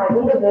also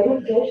having a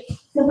very fresh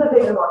simple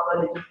crater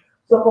morphology.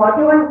 So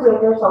 41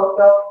 craters out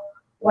of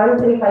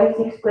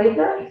 1356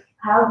 craters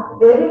have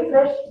very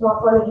fresh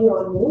morphology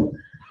only,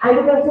 and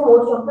you can see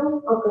most of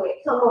them.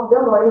 Okay, some of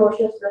them are in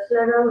ocean stress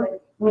and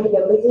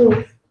medium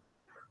basin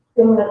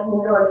similar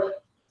mineralogy,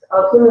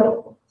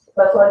 similar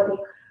basaltic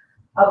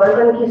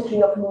volcanic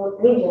history of known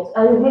regions.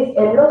 And these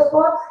yellow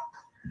spots,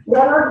 they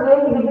are not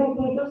really between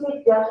 3 to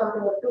 6, they are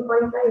something like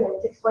 2.5 and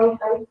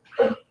 6.5,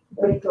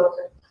 a bit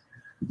closer.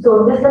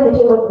 So this is the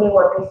Lichen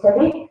what we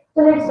studied. So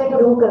let's take a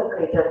Runkel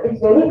crater.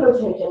 It's very close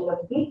to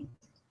Lichen,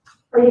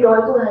 and it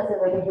also has a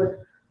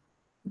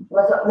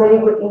very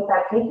good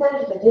impact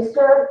features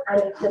registered,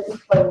 and it's a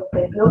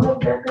 6.5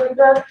 kilometer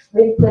crater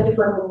with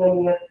 34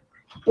 million year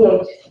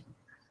age.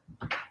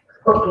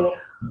 Okay,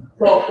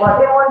 so what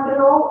I want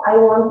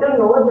to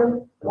know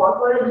the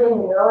morphology and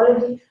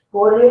mineralogy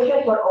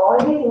correlation for all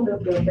these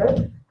interpreters,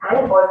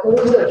 and also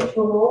the age to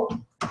know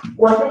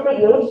what is the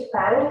age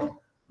span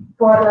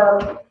for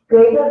the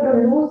crater to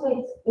lose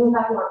its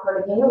impact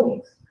morphology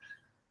units.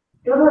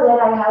 To know that,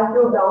 I have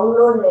to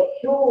download like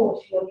huge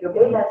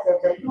data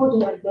sets and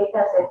huge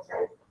data sets,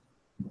 and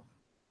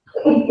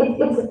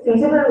it's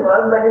feasible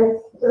work, but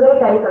it's very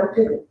time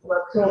consuming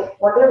work. So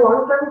what I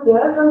want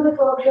from this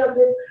workshop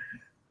is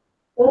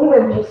any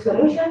web-based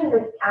solution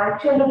that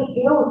actually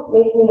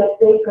make me like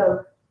take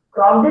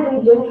crop the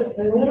region, should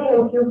give me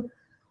the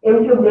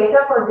MQ data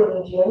for the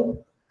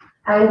region,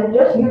 and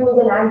just give me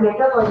the land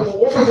data for the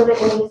region so that I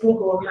can easily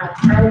go map.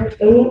 And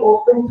any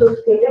open source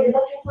data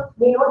detection,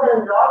 we know there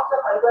are lots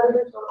of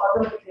algorithms for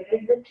automatic data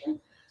detection,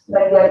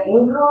 but they are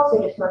in-house,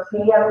 it is not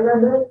freely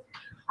available.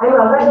 I'm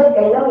aware that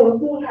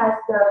LMMP has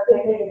the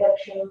data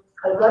detection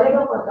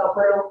algorithm for the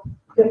Apollo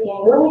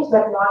 15 units,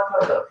 but not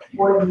for the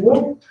whole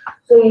unit.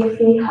 So if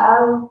we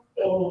have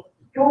any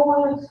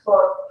tools for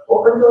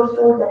open source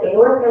tools that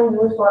anyone can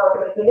use for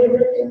automatic data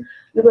detection,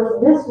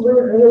 because this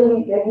will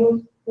really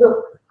reduce.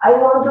 Look, I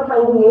want to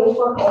find the age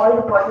for all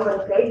the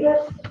 41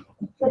 craters.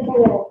 It's the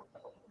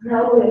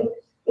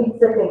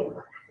thing.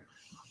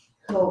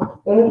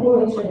 So anything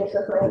we should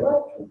discuss my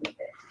work.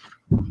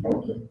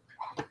 Thank you.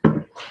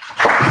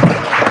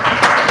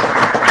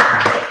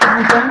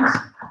 Thanks.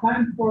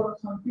 Time for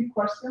some quick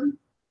questions.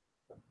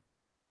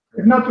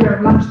 If not, we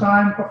have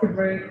lunchtime, coffee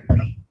break,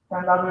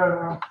 and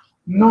other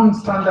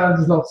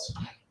non-standard slots.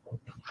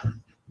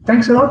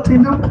 Thanks a lot,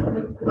 Tina.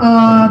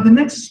 The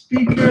next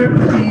speaker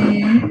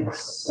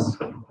is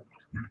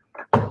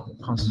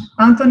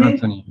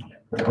Anthony.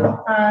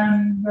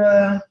 And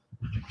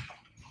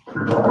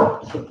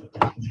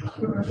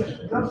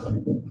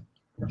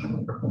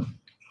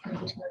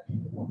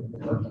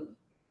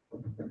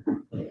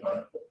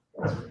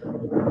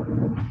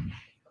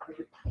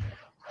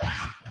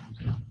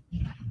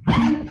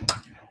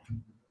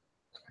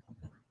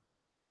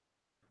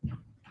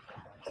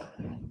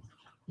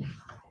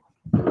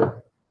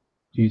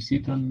Do you see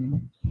it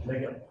on?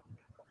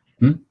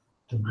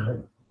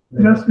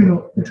 just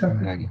below,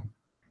 exactly.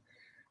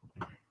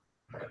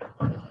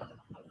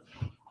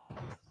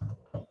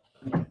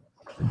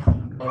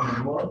 welcome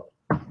everyone.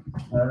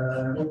 I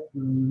want to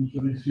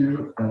introduce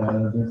you the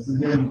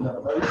cesium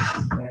interface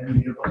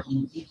and the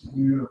opportunity to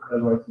do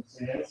collaborative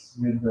science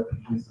with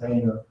this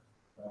kind of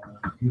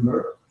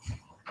viewer.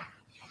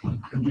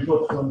 And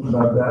before talking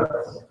about that,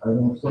 I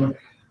want to talk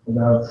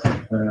about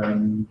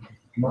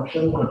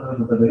Martian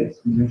Quantum Database,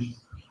 which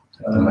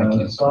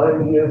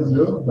 5 years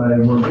ago by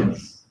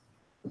Robbins,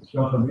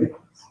 short of it,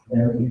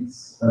 and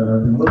it's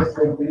the most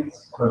complete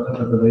quantum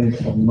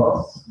database on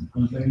Mars. It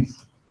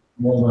contains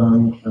more than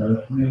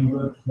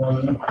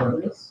 300,000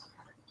 quarters,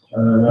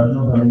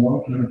 larger than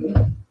 1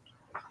 kilometer.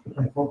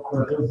 And for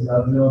quarters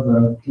larger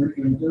than 3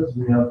 kilometers,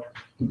 we have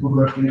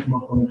topographic,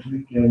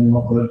 morphometric, and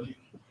morphologic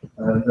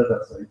data.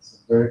 So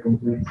it's a very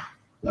complete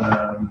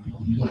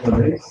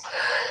database.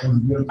 It's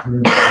built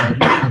with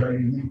by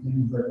using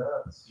things like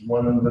that,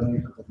 100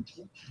 meters of it.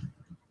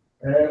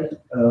 And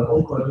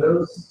all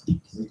quarters,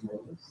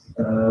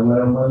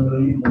 were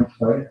manually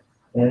quantified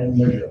and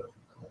measured.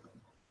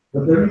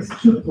 But there is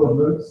 2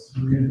 problems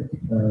with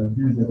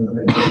this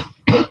database.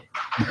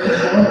 The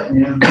first one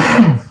is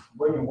that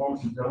when you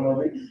want to download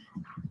it,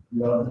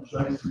 you have the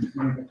choice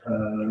between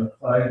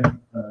 5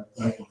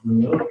 types of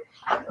download,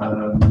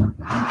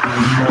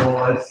 more or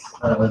less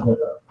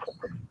data,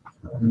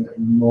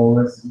 more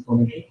or less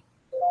information.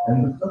 And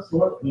the first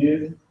one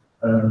is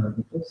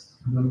the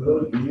first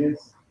download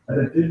is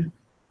adapted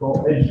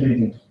for edge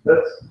dating.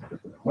 But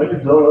when you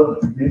download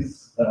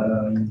this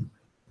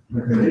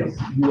database,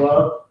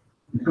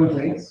 it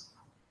contains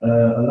a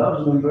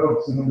large number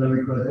of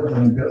secondary craters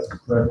and ghost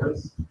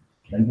craters,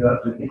 and you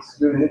have to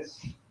exclude it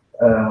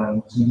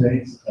to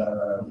date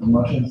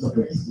Martian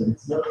surface. So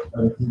it's not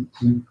adapted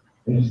to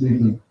edge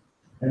dating.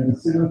 And the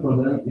second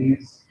problem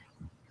is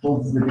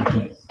false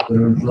detections.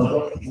 There is a lot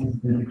of false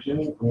detection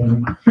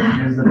in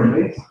this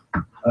database.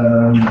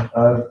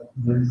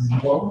 There is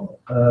one.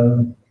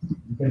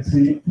 You can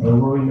see a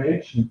raw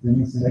image, it's a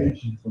missing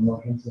image from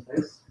Martian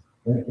surface,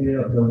 and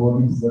here the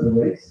Robbins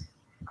database.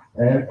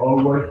 And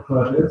all white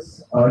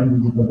craters are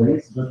in the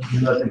database but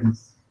do not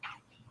exist.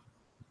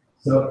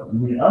 So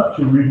we have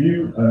to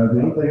review the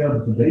entire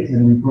database,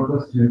 and we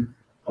propose to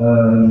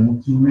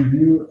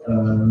review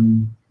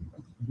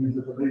this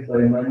database by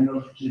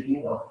manual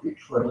checking of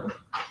each crater.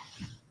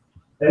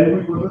 And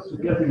we propose to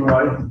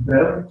categorize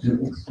them to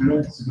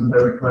exclude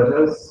secondary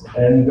craters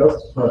and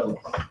ghost craters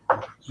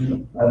to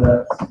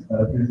adapt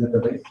this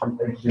database to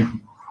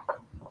HJT.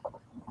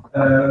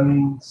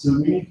 So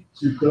we need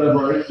to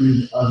collaborate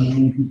with as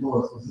many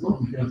people as possible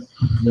because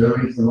there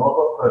is a lot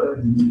of craters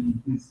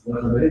in this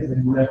database,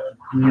 and we have to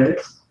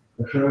create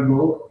a shared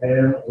goal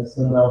and a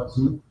standard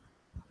tool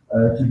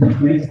to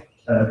decrease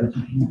the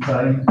checking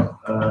time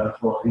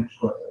for each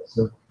quarter.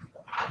 So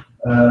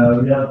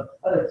we have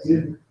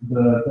adapted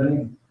the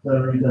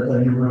planetary data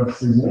library of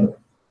cesium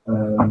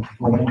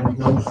for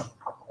monitors.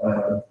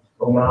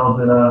 Omar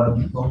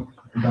Della talked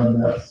about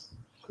that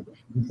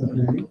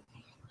recently.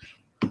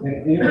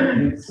 And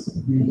here it's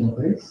the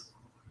interface.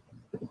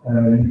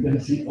 You can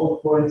see all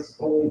points,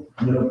 all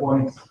yellow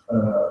points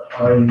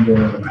are in the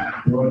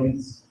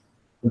Rollins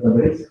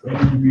database,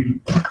 and we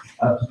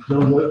have to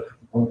close up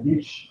on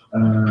each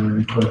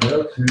quarter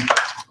to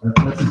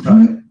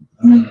classify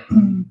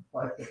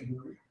 5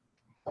 categories.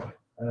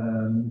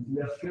 We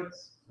have cut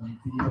the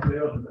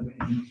entire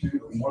database into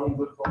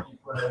 140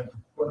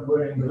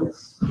 quadrant nodes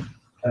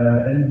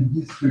and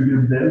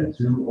distribute them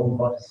to all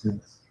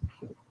participants.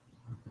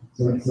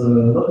 So it's a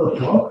lot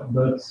of work,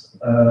 but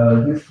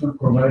this will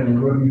provide a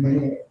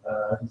reviewing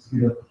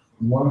speed of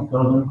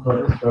 1,000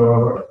 queries per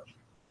hour.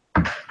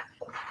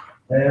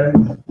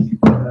 And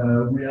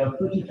we have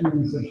 32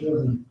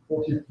 researchers and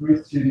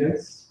 43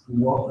 students who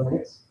work on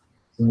it.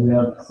 So we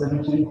have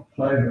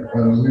 75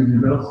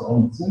 reviewers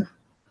on the team.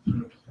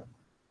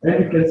 And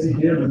you can see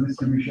here the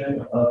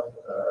distribution of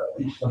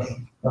each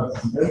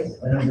participant,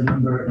 and the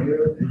number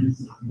here is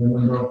the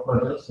number of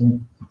queries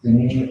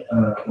containing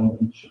on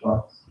each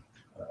part.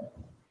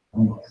 The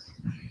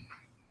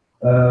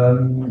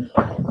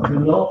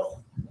north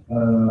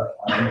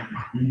has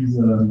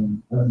been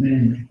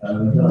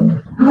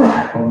done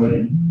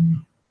already,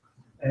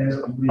 and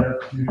we have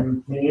to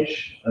finish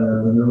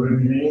the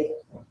reviewing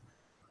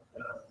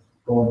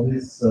for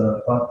this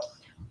part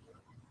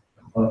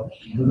of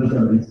the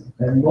database.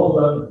 And more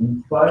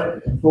than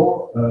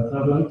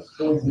 4,000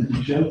 false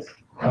detections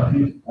have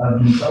been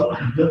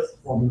found just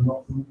for the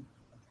northern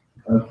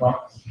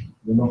part,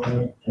 the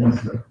northern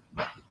hemisphere.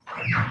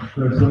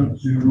 Correspond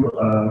to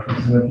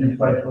approximately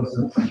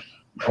 5%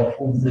 of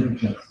false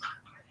detections.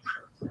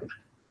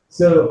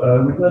 So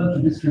we plan to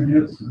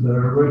distribute the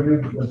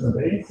reviewed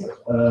database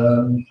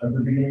at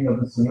the beginning of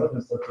the summer,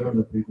 just after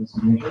the previous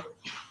meeting.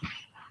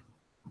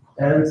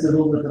 And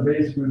several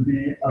databases will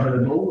be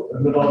available, a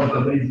global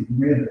database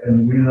with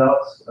and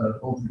without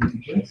false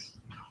detections,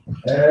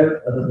 and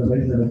a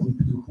database related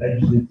to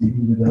edge dating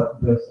without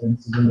ghost and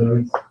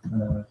secondary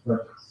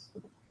traffics.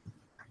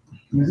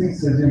 Using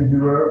Cesium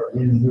Viewer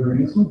is very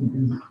useful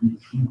because it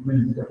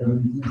increases the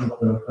capabilities of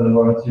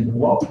collaborative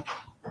work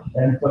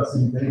and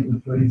facilitates the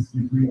trace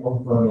between all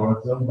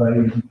collaborators by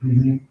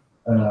decreasing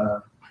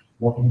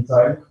working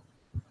time,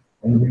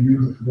 and we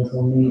use just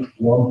only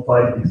one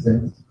file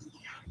extent.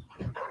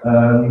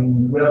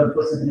 We have the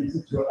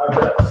possibility to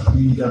adapt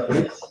the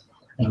interface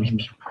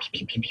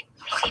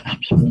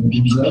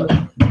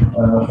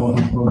for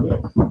this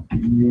project.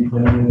 We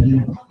can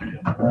imagine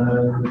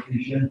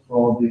location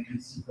for the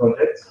PC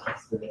project,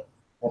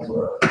 also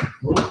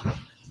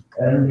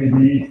and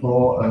maybe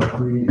for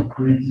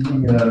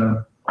creating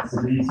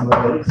stability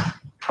models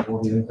for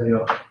the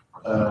entire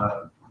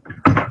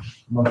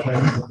motion.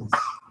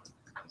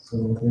 So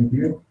thank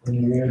you.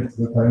 And here is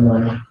the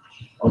timeline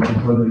of the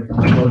project.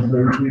 It was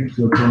very quick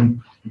to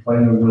obtain the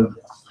final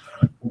result.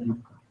 Thank you.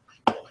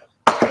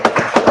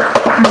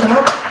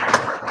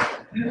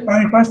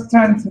 Any question?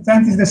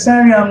 Trent is the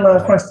serial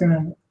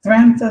questioner.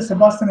 Trent,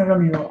 Sebastian, and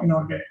Ramiro in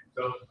order. Okay,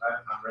 so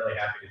I'm really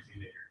happy to see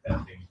that you're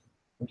testing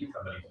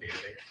somebody's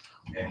database,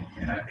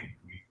 and I think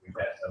we've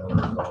had similar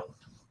results,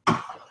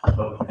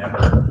 but we've never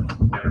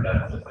done a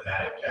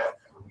systematic check.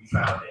 We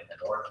found in the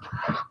north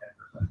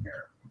 10%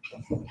 error,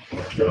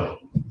 so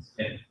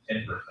 10%.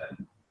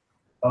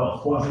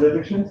 For the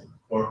detections?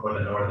 For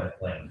the northern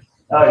plains.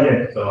 Ah, yeah.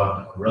 So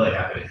I'm really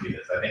happy to see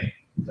this. I think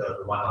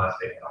the one last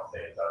statement I'll say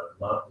is I would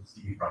love to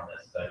see from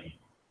this study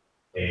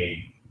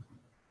a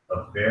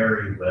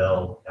very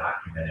well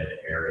documented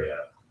area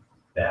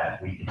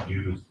that we can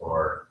use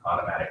for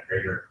automatic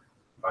trigger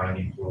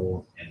finding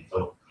tools, and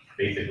so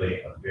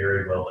basically a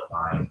very well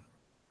defined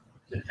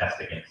to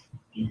test against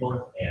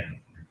people and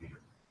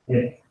computers.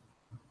 Yeah,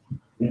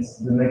 it's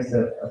the next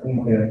step. I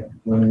think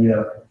when we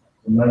have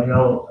a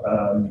manual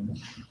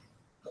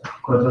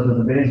quota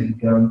database, we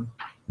can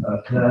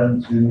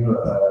plan to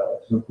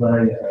apply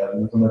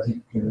an automatic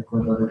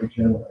quota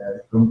detection and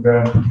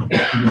compare to the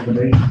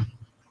database.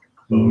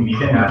 So we need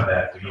to have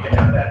that. We need to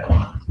have that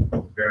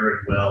very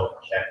well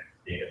checked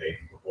database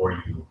before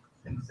you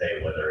can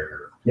say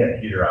whether your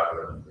computer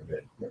algorithms are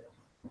good. Yeah.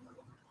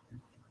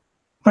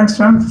 Thanks,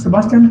 Trent.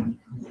 Sebastian?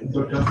 So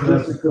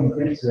just to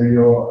complete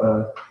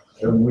your,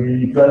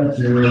 we plan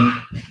to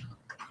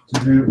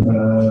do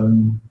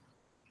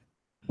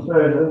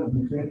comparison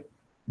between,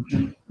 if you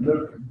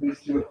look at these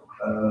two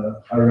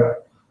areas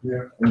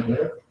here and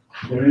there,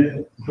 there is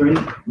 3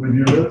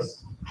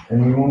 reviewers,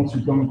 and we want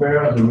to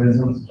compare the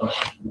results of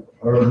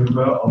a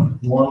reviewer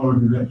of one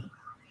reviewer.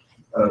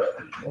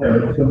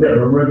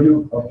 Compare a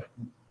review of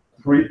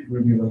 3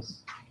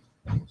 reviewers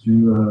to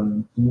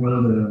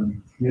know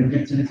the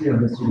objectivity of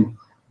the study,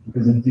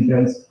 because it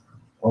depends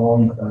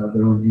on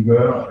the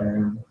reviewer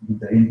and the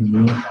day, the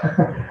mood, a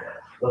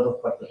lot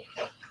of factors.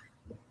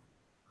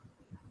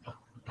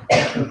 A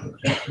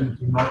suggestion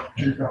to not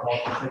filter out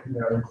the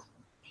secondaries,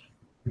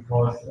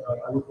 because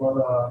I would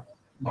rather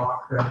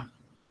mark them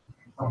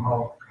somehow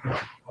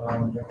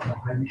that's a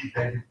highly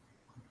debated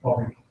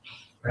topic.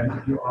 And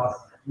if you ask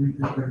 3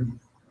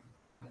 different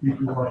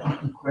people who are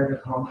equal credit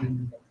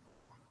accounting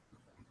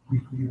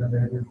weekly, then they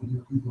will give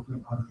you 2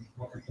 different answers.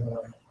 What is a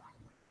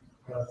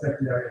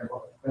secondary and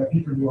what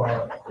people who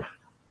are,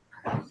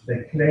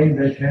 they claim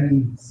they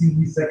can see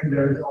these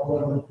secondaries all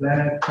over the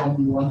planet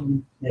from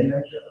one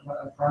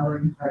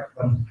primary impact.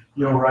 But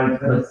you're right.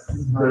 That's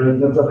the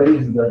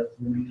database that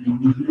we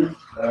use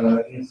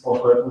is for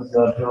purposes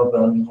larger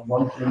than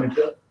 1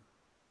 kilometer,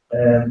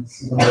 and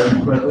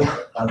secondary purposes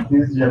at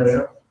this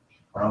area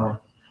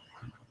are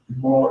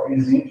more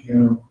easy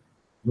to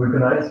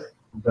recognize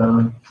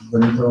than the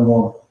little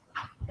one.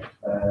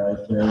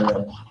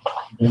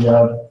 They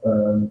have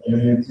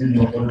elevated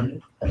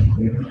morphology,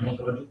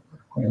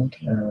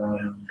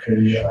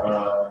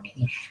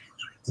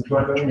 the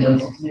tracking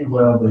density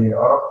where they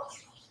are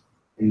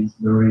is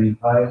very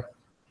high,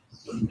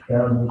 so you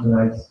can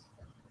recognize.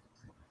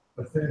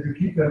 But still, if you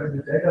keep them in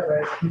the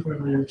database, people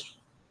will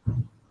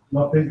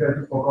not think that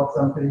you forgot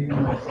something,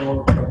 or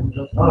so.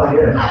 Just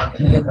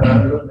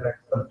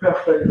A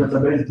perfect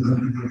database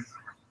doesn't exist.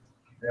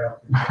 Yeah.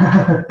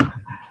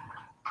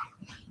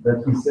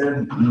 That we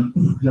said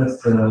it's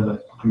just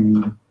that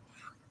we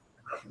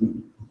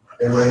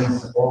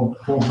erase all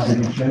 4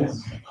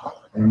 predictions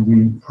and we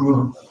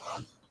improve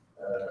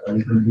a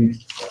little bit.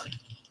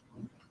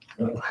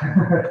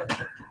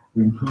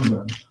 We improve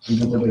the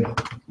database.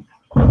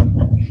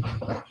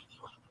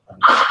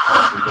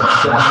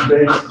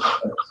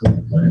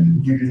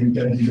 Usually we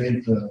can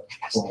debate for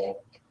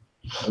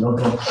a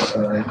lot of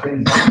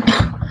things.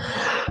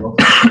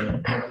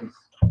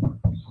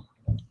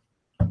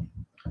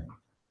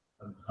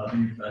 How do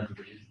you plan to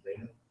produce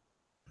data?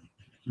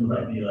 Will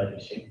that be like a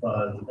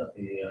shapefile? Would that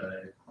be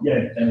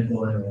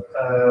technical?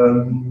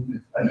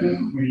 I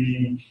think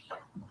we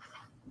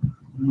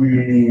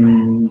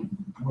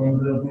will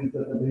this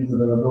database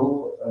available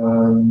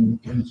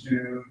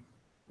into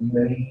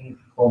many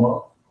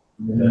formats,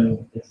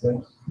 many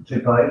extents,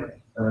 JPEG,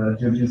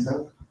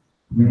 GeoJSON.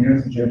 We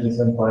use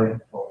GeoJSON file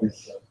for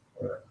this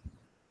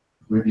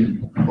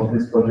review, for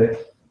this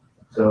project.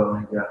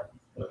 So yeah,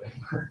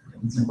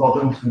 it's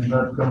important to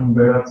not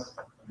convert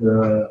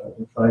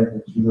the file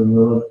that you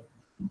download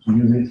to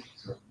use it.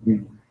 So we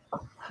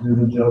do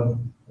the job.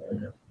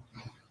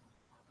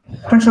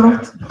 Thanks a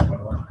lot.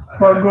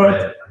 Well, good.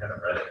 I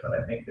haven't read it, but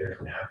I think there's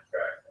an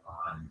abstract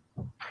on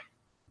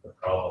the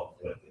problems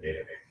with the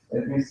database.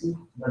 Let me see.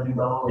 Let me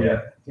know.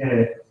 Yeah.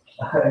 Yeah.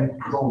 I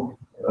know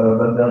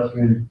about that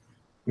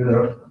with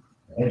her.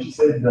 And she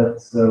said that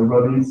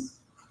Robin's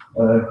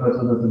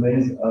cluster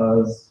database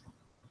has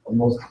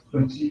almost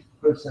 20%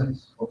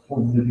 of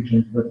all the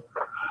detections, but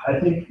I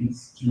think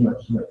it's too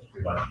much. Too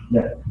much.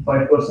 Yeah,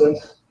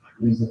 5%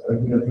 is a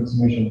good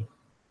approximation,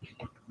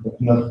 but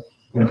not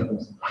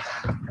 20%.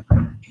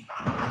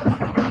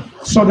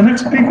 So the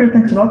next speaker,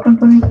 thanks a lot,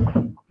 Anthony.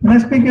 The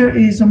next speaker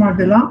is Omar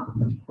Dela,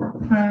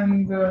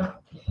 and the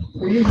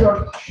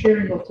usual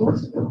sharing of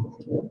tools.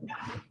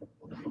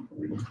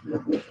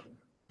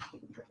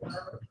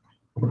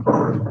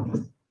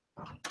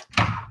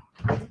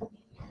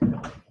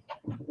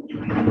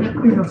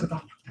 Please don't sit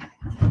down.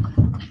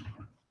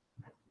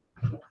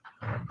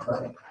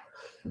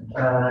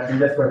 In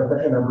this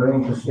presentation, I'm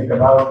going to speak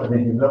about the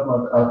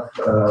development of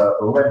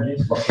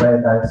WebGIS for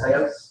planetary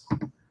science.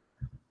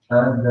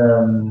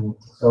 And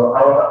so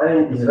our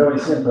aim is very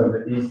simple: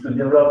 is to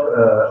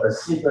develop a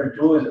simple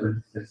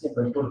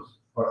tools,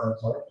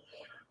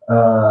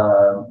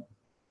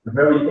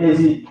 very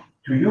easy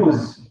to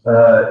use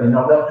in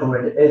order to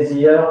make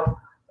easier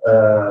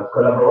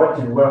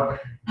collaborative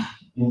work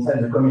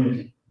inside the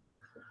community.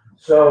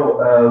 So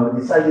we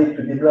decided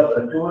to develop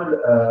a tool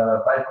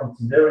by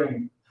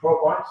considering 4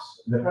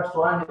 points. The first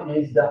one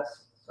is that,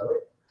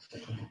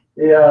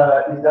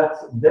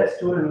 this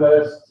tool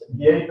must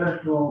be able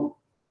to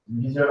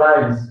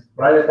visualize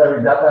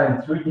planetary data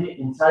in 3D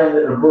inside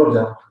a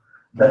browser.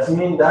 That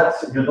means that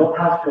you don't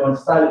have to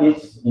install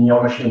it in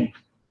your machine.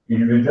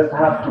 You just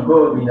have to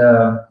go in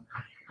a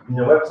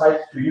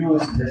website to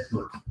use this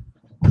tool.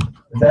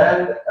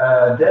 Then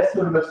this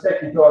tool must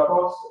take into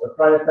account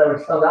planetary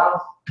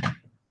standards.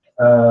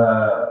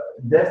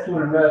 This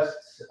tool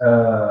must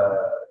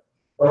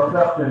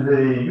offer to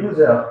the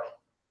user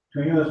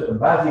to use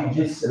basic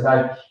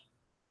GIS-like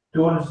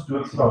tools to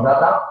explore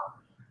data.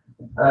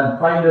 And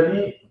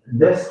finally,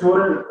 this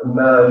tool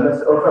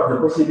must offer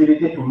the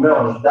possibility to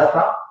merge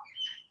data,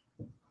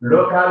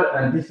 local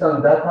and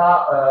distant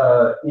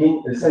data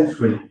in the same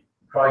screen.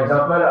 For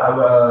example,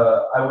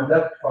 I would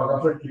like, for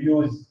example, to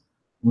use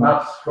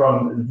maps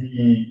from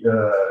the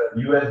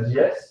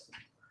USGS.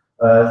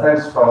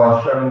 Thanks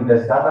for sharing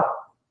this data.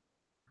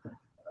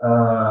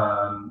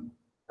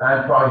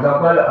 And for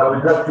example, I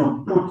would like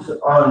to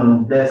put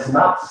on these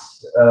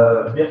maps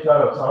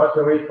virtual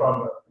observatory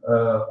from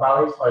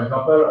Paris, for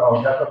example,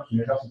 or Jacobs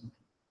University.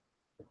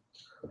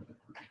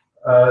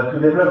 To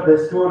develop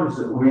these tools,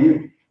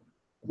 we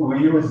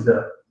used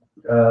the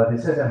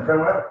Cesium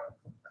framework.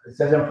 The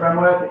Cesium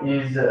framework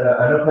is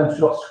an open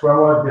source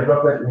framework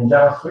developed in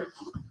JavaScript.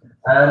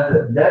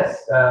 And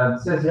this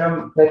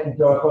Cesium takes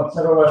into account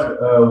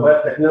several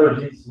web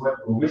technologies,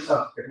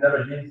 recent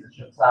technologies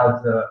such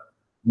as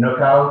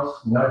Knockout,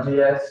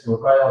 Node.js,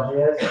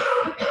 Require.js,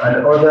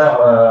 and other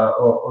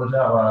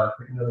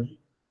technologies.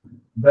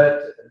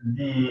 But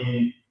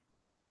the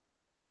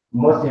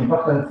most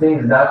important thing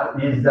is that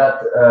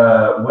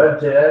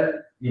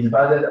WebGL is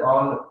based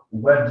on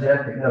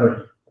WebGL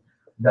technology.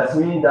 That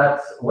means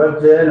that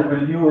WebGL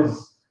will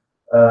use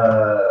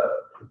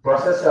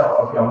processor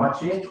of your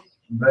machine,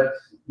 but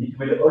it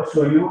will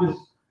also use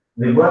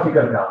the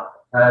graphical card,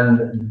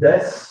 and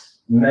this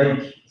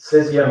makes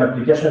Cesium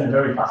application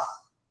very fast.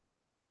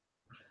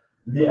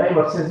 The aim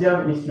of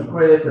Cesium is to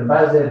create a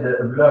based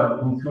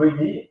blob in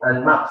 3D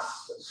and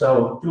maps,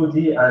 so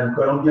 2D and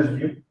Columbus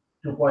view,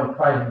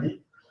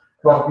 2.5D,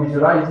 for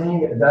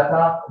visualizing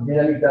data,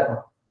 dynamic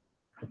data.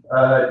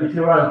 If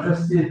you are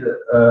interested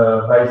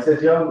by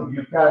Cesium,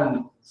 you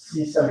can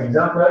see some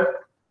example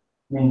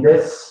in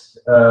this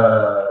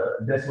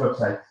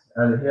website.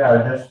 And here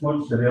I just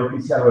put the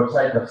official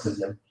website of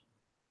Cesium.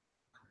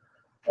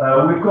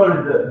 We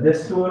called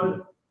this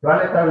tool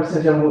Planetary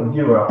Cesium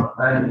Viewer,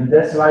 and in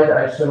this slide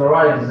I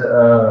summarize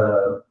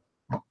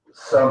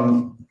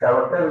some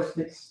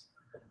characteristics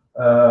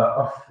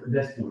of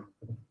this tool.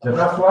 The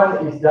first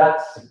one is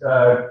that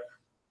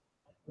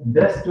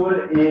this tool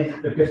is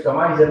a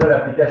customizable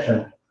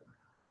application.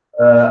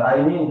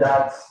 I mean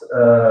that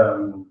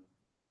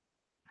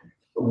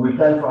we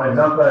can, for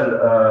example,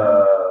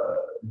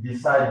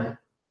 decide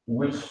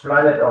which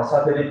planet or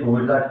satellite we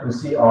would like to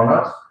see or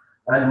not,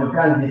 and we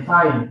can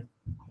define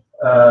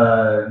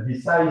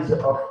the size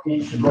of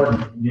each body,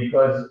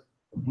 because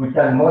we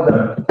can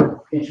model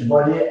each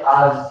body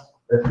as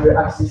a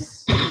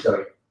 3-axis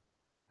history.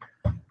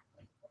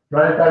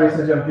 Planetary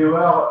Cesium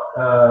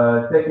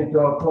Viewer take into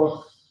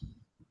account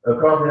a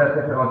coordinate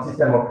reference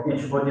system of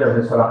each body of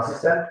the solar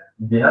system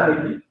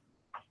dynamically.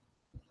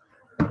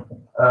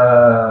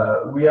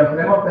 We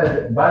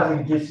implemented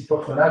basic GIS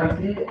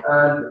functionality,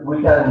 and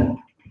we can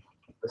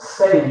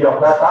save your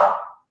data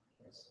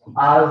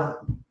as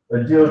a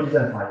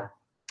GeoJSON file.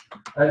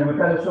 And we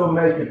can also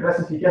make a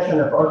classification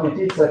of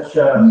entities, such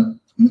done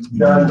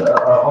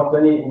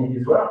Anthony in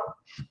his work,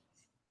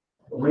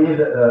 with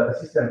a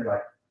system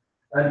flag.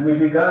 and we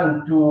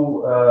began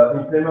to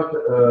implement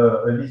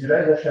a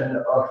visualization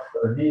of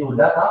VO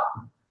data.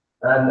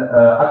 And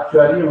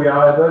actually, we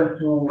are able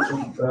to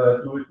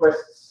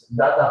request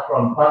data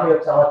from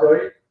Paris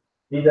Observatory,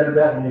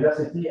 Heidelberg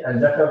University,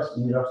 and Jacobs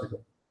University.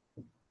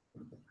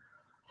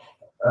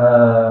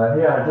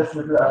 Here, I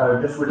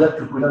just would like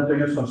to present to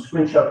you some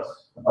screenshots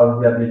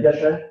of the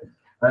application.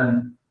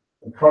 And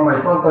from my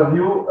point of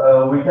view,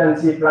 we can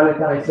see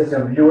Planetary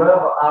Cesium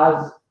Viewer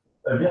as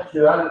a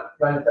virtual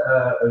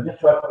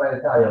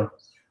planetarium.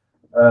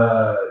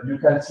 You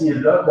can see a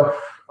lot of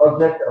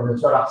objects of the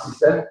solar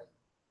system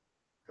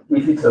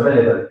if it's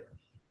available.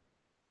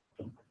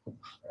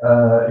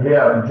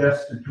 Here,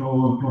 just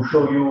to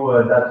show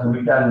you that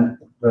we can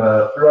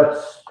plot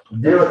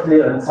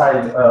directly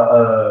inside,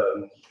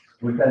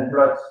 we can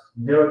plot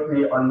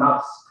directly on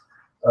maps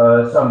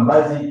some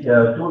basic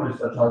tools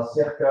such as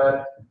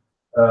circle,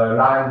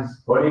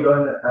 lines,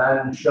 polygon,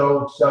 and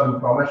show some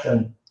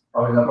information.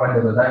 For example,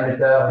 here's the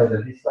diameter, here's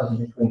the distance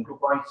between 2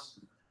 points,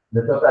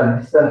 the total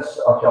distance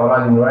of your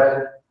line in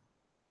red.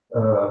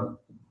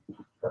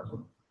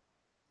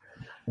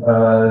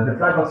 The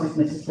flag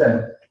consistency system.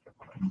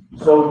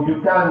 So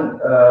you can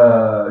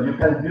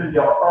build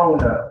your own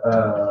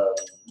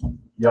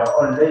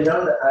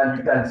legend, and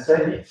you can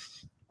sell it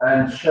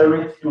and share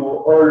it to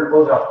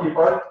all other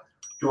people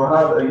to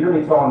have a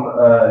uniform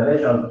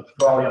legend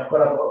for your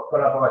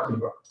collaborative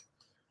work.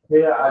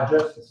 Here, I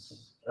just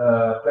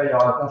pay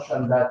your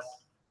attention that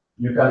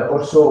you can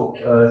also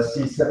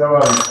see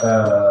several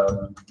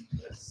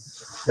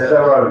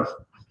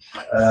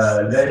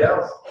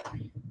layers,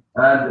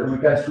 and we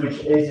can switch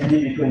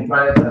easily between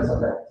planets and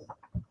satellites.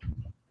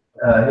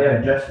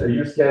 Here, just a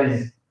use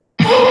case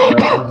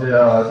of the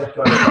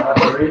virtual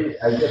laboratory.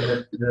 I get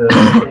the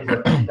case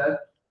of Titan.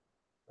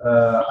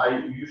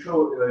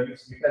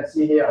 You can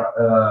see here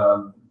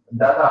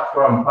data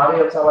from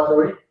Paris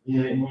Observatory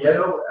in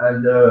yellow,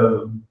 and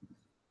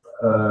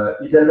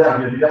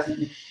Heidelberg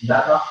University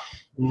data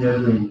in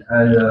green.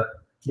 And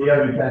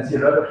here you can see a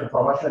lot of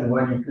information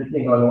when you're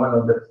clicking on one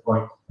of the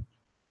points.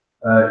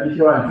 If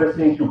you are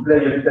interested to play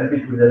a little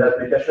bit with the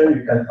application,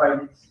 you can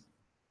find it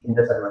in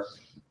this address.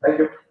 Thank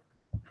you.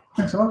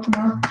 Thanks a lot,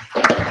 Mark.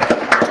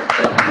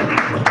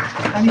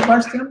 Any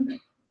question?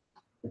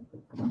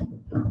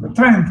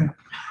 Trent.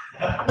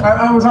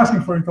 I was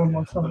asking for it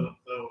almost. So you're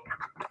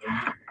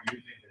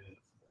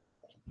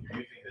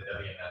using the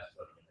WMS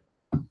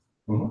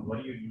document. What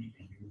do you need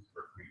to use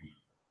for 3D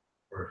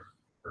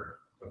for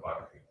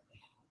topography?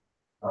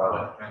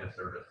 What kind of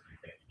service do you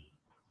think you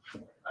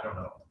need? I don't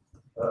know.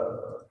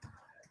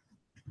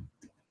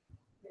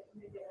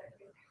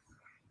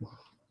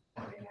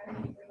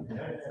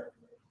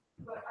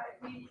 But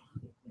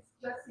it's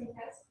just in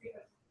test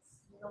because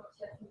it's not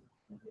yet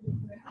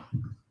completely.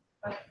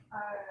 But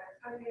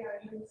currently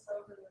I'm doing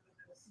some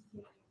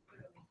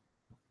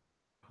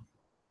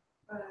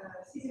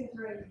season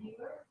terrain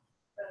viewer.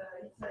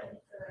 It's an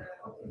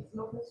open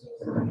source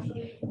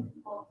solution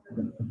of the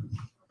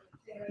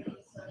terrain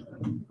is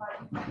provided by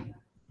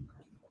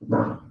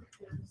the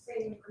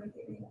same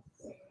company,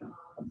 same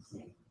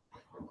company.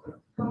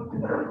 So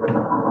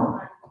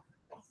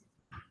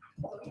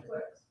it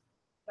works.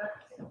 But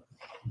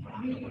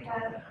we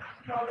had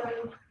problem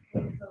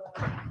with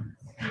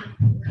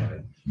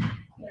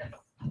yes,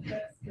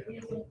 that's the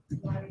reason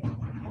why on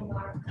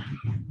our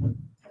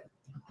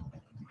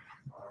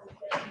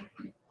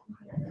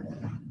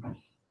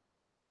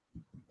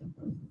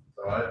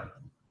So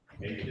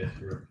maybe this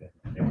group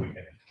maybe we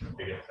can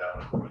figure this out.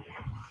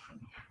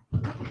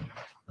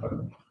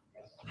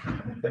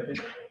 Thank you.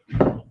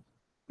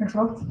 thanks a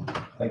lot.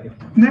 Thank you.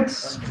 Next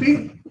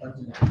speak.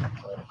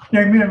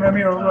 Yeah,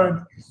 Miro, go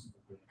ahead.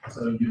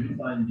 So you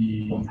define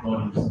the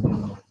components in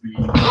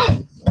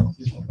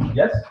 3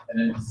 Yes. and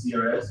then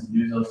CRS, you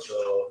use also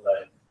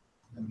like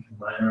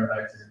minor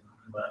axis,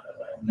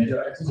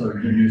 major axis, or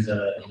you use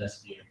an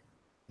SPA?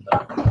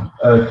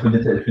 To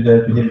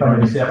define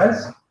the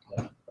CRS,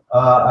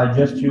 I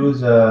just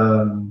use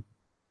a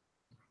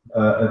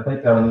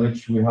paper in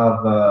which we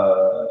have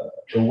a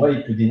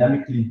way to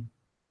dynamically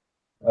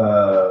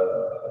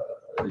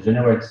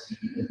generate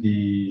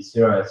the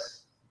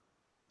CRS.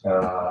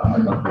 I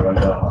don't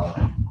remember.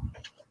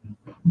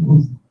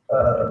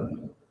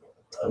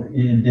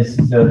 This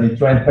is the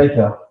trend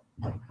paper.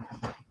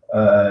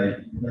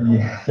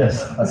 Yes.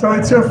 So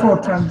it's your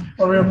fault, Trent,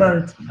 or your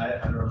merit. I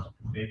don't know.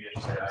 Maybe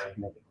it's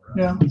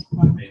Yeah.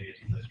 maybe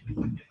it's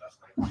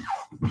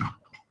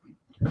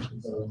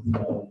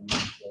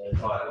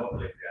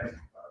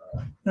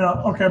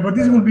Yeah, okay, but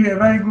this will be a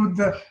very good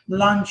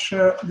lunch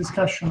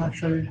discussion,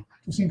 actually,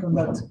 to think on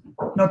that,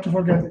 not to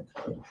forget it.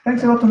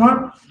 Thanks a lot,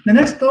 Omar. The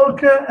next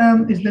talk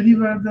is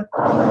delivered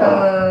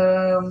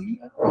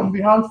on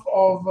behalf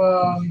of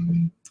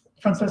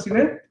François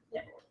Sivet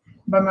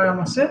by Maria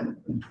Massé,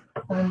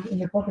 and in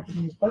the pocket it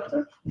is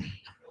better.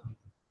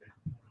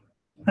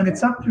 And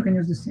it's up, you can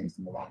use these things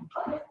to move on.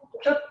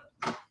 Sure.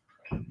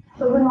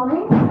 So good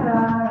morning.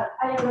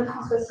 I am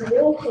François Sivet.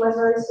 It was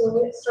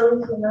very sorry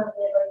to not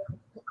be able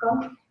to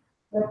come.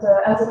 But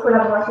as a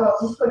collaborator of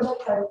this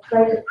project, I will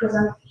try to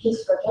present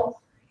his project,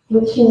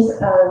 which is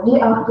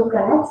VR2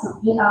 Planets,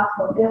 VR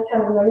for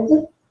virtual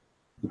reality,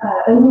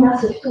 an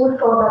immersive tool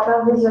for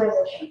data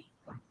visualization.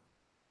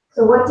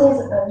 So what is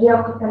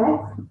VR2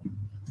 Planet?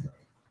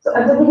 So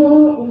at the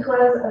beginning, it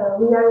was a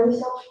real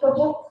research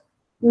project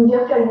in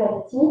virtual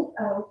reality,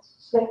 which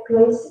took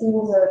place in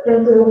the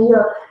planetology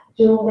of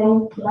Jean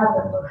Lab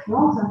of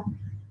Nantes,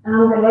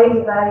 and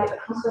led by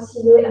François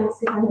Sivet and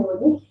Stéphane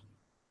Modic.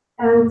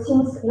 And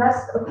since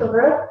last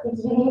October,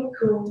 it's believed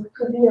to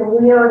be a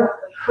real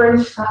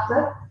French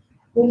startup,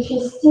 which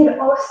is still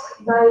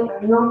hosted by a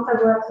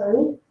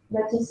non-laboratory,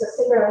 but it's a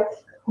separate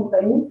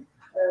company,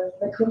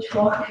 but which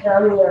works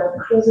very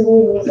closely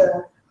with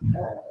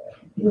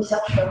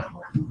researchers,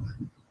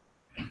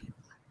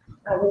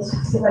 with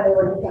Stéphane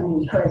Modic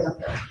and for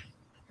example.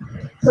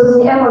 So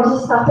the aim of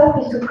this startup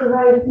is to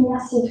provide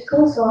immersive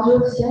tools for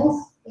geoscience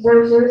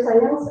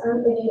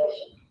and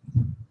education.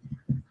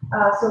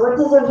 So what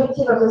is the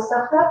objective of the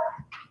startup?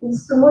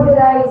 It's to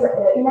modelize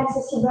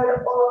inaccessible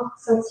or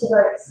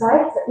sensible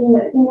sites in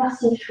an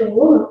immersive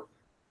showroom,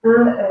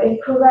 and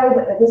it provides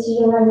a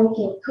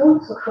decision-making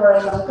tool. So for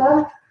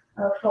example,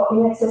 for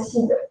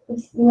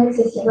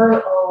inaccessible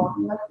or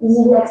not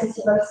easily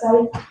accessible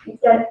sites, it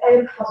can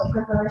help for the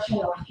preparation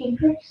of field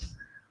trips,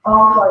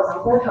 or for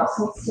example, for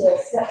sensitive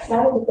sites, it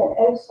can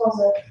help for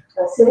the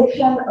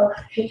selection of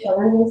future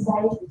landing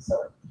sites and so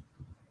on.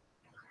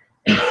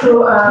 So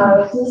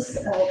these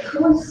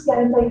tools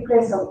can take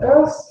place on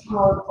Earth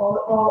or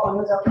on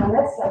other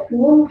planets like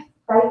Moon,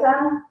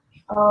 Titan,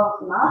 or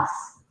Mars.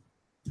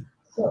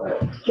 So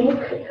can you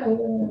click on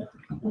the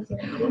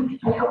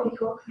I hope it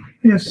works.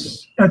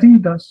 Yes, I think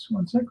it does.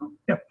 1 second.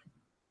 Yep.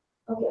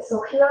 Okay,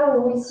 so here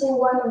you will see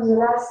one of the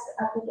last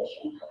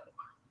applications,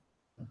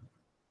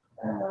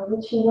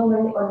 which is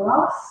normally on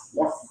Mars.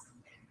 Yes.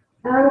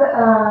 And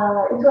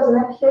it was an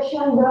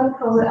application done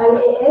for the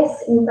IAS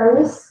in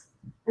Paris.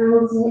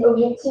 And the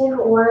objective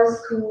was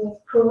to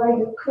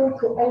provide a tool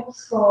to help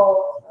for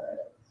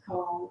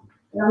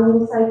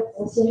landing site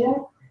decision.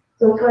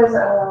 So it was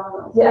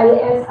the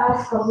IAS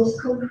asked for this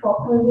tool for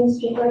convince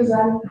people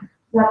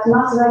that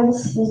Mars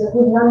Vallis is a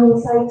good landing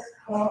site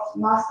for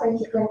Mars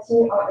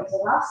 2020 or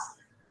ExoMars.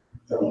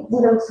 So it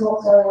didn't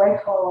work very well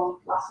for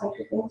Mars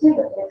 2020,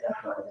 but better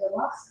for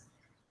ExoMars.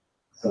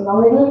 So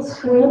normally it's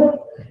fluid,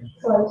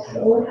 so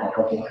I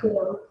hope it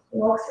will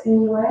work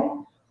anyway.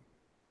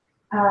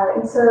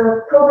 It's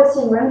a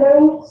progressive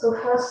rendering. So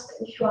first,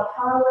 if you are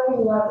far away,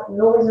 you have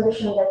low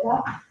resolution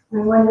data,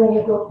 and when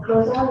you go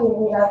closer, you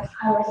will have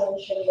high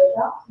resolution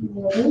data.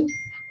 Maybe.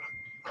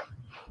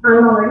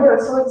 And normally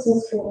also it's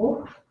in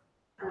 3D,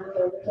 and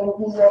you can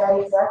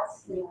visualize that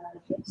in a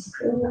big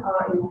screen or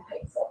in a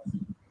headset.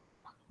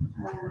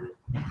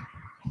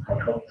 I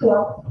hope to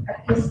have at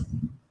least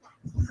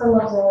some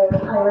of the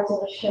high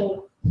resolution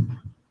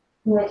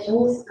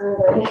images,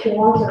 and if you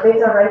want a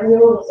better radio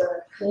with a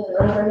 3D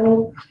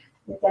rendering,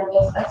 you can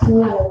just ask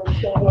me and I will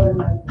show you in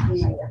my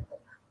laptop.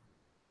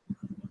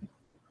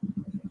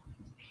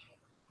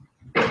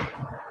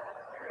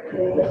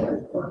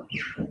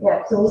 Yeah,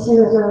 so this is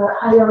the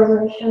higher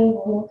resolution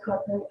we need to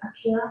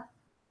appear.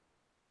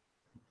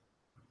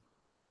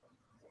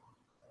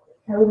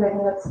 I will maybe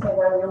not stay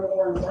very long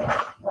on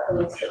that, but I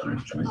will see.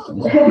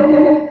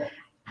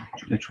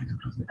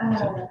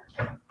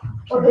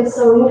 Okay,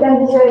 so you can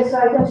visualize, so I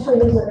can show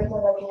you the better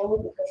radio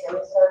because there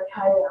is very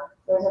high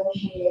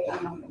resolution data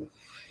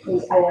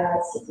with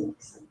IRS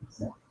settings.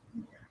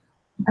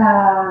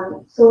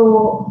 So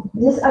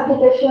this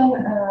application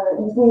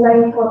is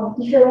designed for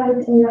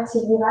different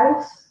immersive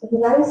device,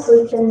 so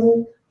it can be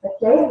a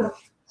cave.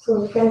 So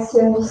you can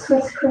see only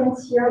 3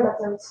 screens here, but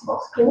there is 4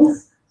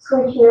 screens,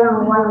 3 here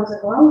and 1 on the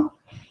ground.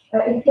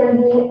 It can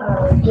be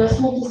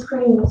just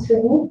multi-screen in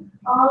 3D,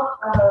 or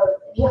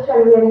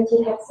virtual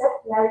reality headset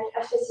like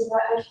HTC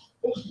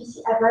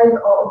Vive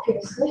or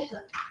Oculus Rift.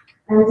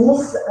 And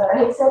this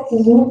headset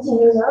is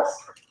multi-users.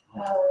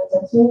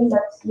 That means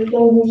that you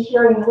can be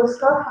here in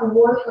Roscoff and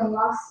work on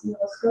Mars in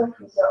Roscoff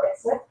with your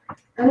headset,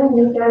 and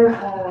you can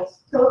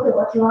talk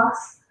about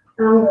Mars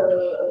and,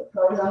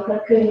 for example,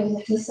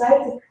 curiosity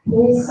site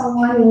with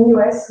someone in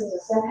US with the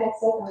same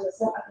headset and the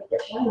same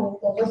application, and you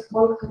can just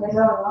work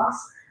together on Mars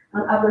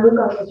and have a look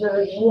at the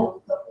geology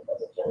and talk about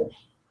the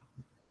geology.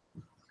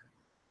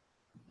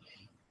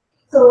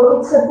 So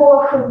it's a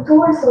powerful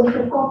tool. So if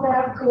you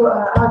compare to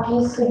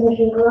ArcGIS 3D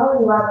Viewer,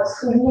 you have a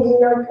 3D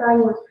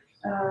real-time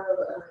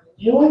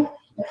view,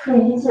 a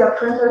fluidity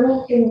of rendering.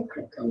 Can you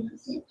click on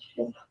this image?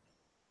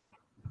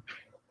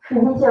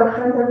 Fluidity of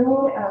rendering,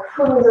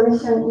 full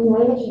resolution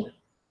image,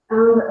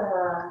 and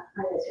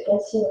as you can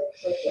see,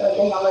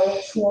 again, already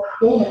it's more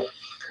fluid.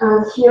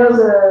 And here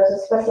the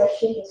spatial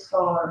sheet is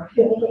for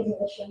public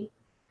exhibition.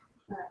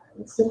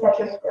 It's a bit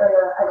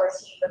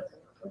aggressive, but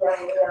we are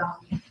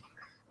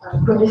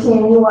producing a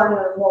new one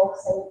more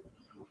safe.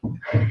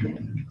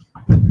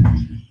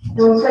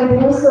 And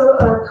finally, so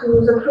to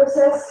the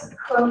process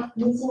from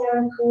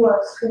DTM to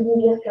 3D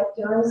virtual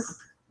appearance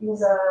is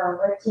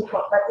waiting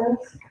for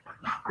patents.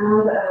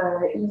 and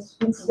it's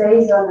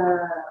based on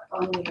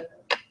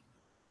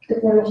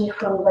technology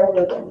from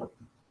Biogen.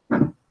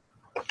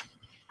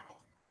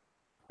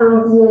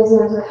 And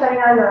the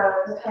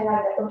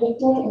final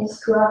objective is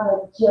to have a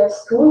GS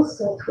tools,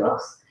 so it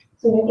works.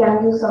 So you can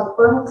do some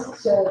points,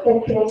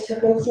 calculate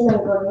frequency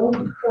and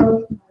volume from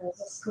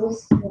these tools.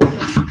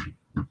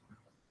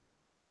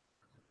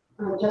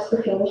 And just to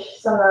finish,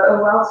 some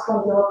awards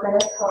from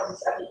Europlanet for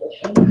this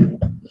application,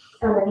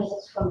 and a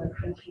visit from the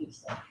French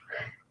minister.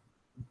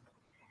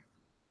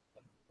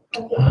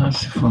 Okay.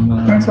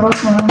 Thanks a lot,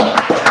 Mohammed.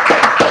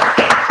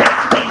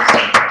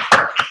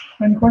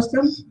 Any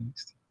questions?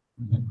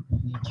 Yes,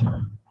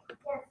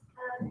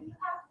 do you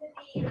have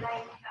maybe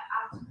like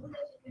a tool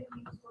that you can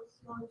use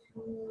also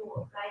to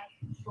like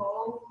draw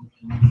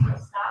things or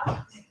stuff?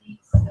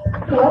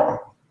 What?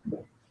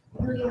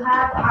 Do you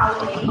have a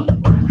way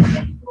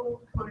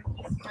for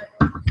this kind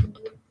of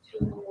tool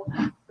to,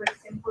 for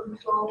example,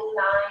 draw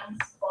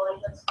lines or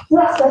even?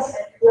 Yes, that's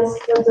what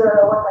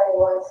I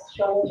was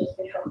showing just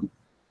before.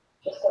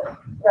 Just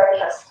very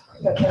fast.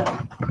 But, yes.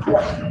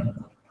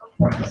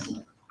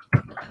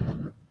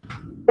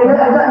 I'm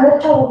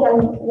not sure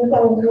you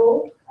can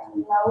do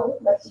now,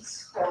 but it's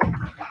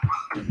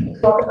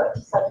talk about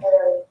it, but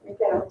you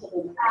can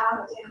continue.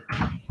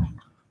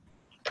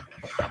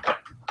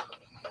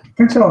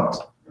 Thanks a lot.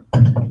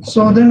 So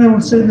then I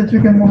would say that we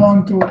can move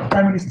on to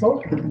Emily's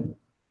talk.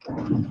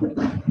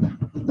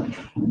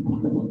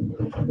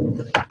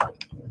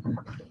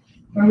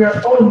 And we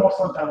are almost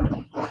on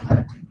time.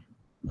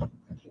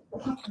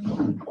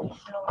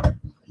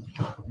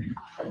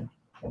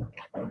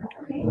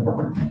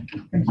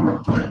 Thank you.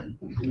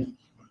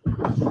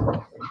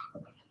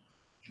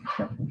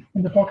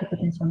 In the pocket, I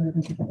think you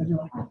can see that you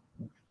like.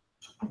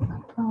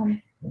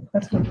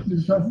 That's good. This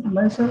is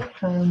laser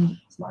and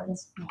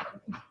slides.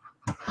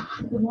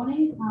 Good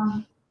morning.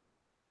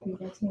 Can you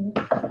guys hear me?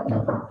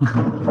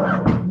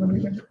 When we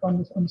get on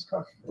the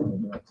stuff.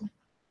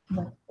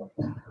 No.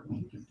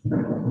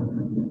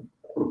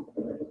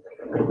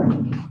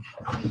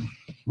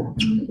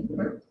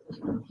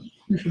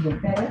 You should go.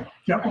 Better?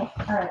 Yeah. Okay.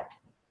 All right.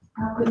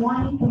 Good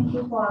morning. Thank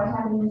you for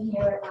having me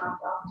here the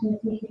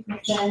opportunity to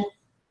present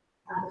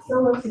the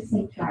solar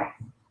system track.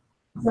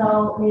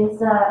 So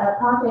it's a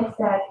project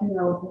that, I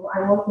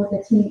work with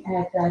the team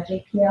at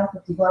JPL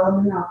for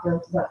development of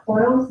those web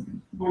portals,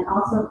 and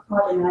also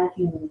project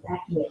management is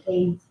actually at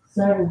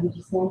AIM-SERVIS,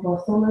 which stands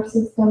for Solar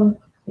System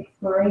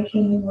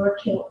Exploration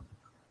Virtual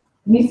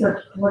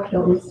Research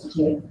Virtual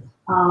Institute.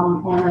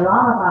 And a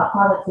lot of our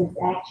products is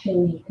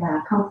actually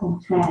come from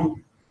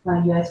Trend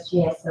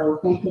USGS, so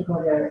thank you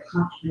for their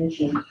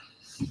contribution.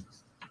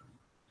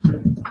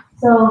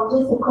 So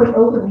just a quick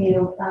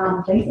overview.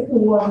 Basically,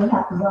 what we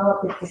have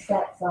developed is a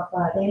set of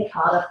data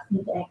products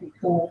interactive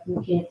tools,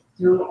 which is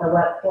through a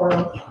web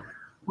portal,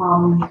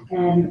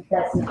 and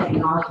that's the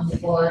technology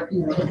for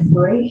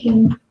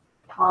exploration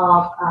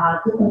of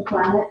different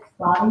planet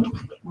bodies,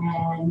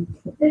 and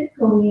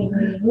specifically,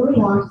 we really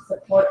want to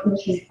support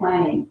mission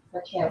planning,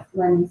 such as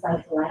landing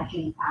site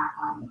selection,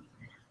 pathfinding,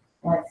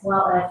 as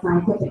well as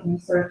scientific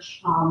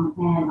research,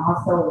 and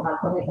also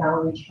public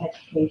outreach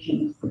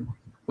education.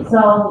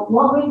 So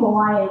what we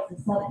provide is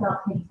a set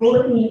of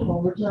capability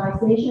for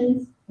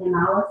visualizations,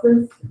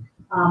 analysis,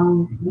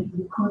 we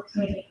include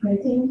 3D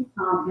printing,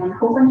 and a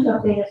whole bunch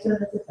of data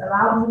services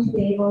allow you to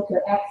be able to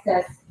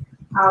access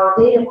our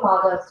data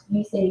products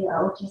using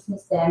OGC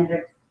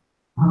standard.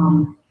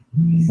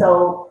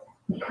 So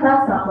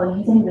because of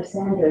using the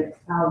standards,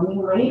 we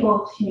were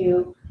able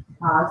to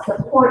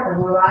support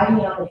a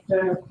variety of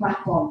external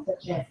platforms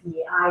such as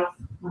the ICE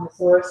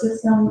solar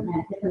system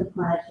and different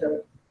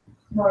planetary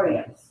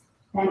aquariums,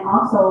 and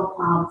also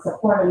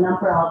support a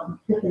number of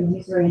different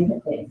user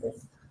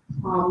interfaces.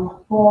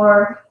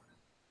 For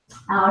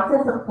our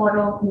access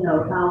portal,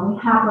 we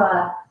have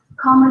a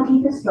common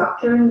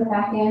infrastructure in the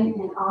backend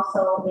and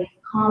also a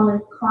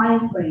common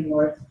client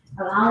framework,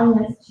 allowing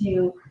us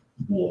to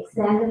be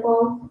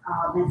extendable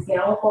and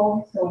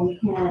scalable, so we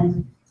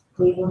can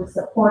be able to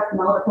support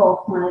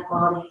multiple planet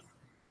bodies.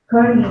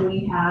 Currently,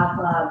 we have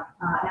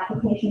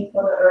applications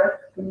for the Earth,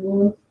 the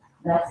Moon,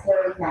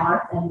 Vesta,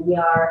 Mars, and we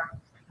are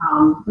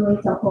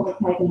doing some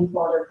prototyping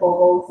for the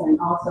Phobos and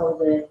also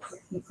the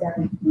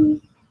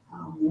 67P.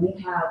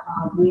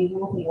 We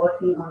will be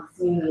working on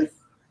series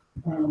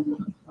and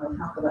on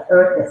top of the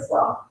Earth as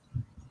well.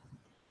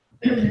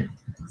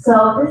 So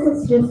this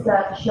is just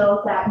to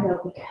show that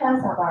because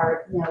of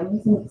our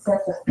using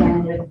accessible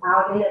standards,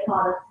 our data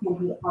products can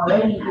be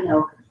already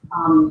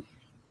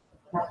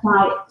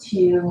applied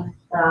to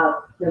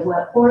the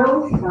web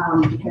portals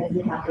because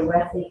we have the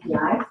REST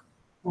APIs,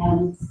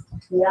 and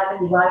we have a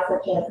device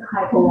such as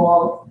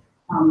HyperWall,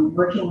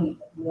 virtual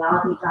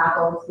reality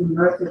goggles,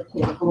 immersive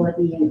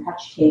capability, and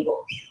touch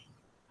tables.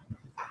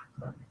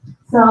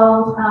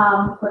 So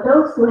for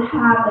those who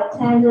have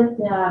attended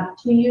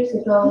 2 years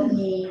ago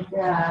the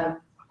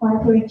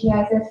planetary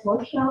GIS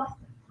workshop,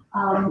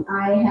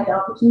 I had the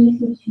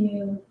opportunity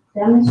to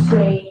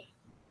demonstrate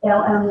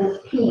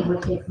LMNP,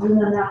 which is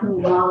Lunar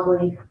Mapping Long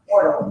Range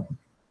Portal.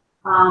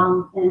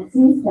 And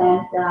since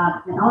then,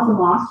 and also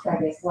Mars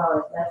track as well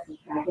as VESPA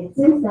track. And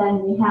since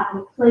then, we have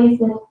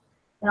replaced it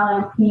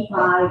LMP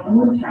by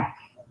Moon track.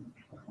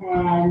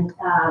 And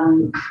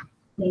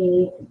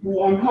we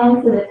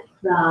enhanced it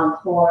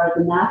for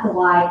the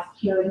NASA-wide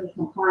security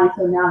compliance.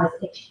 So now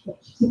it's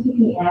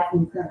HTTPS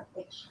instead of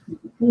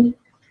HTTP.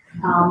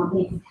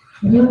 It's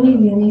newly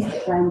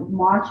released on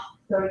March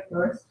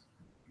 31st.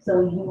 So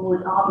you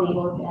would all be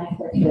able to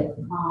access it.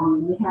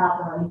 We have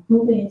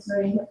improved the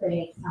user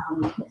interface,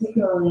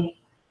 particularly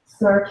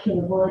search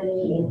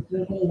capability in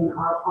 3D and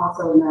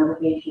also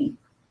navigation.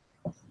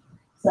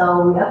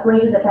 So we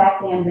upgraded the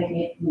backend, make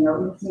it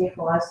easier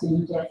for us to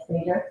ingest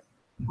data.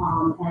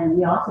 And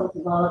we also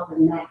developed the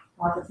next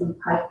processing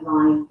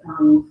pipeline.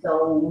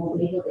 So we'll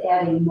be able to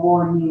add in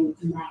more new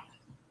next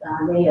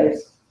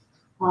layers.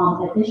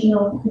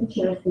 Additional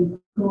features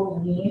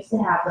include, we used to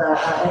have a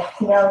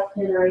STL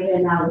generator,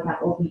 now we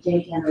have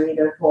OBJ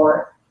generator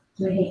for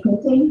 3D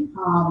printing.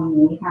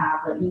 We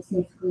have an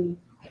easy screen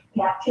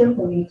capture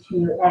for you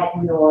to add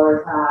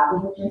your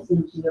images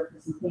into your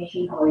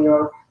presentation or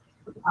your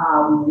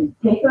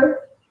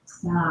paper.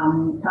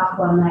 Talk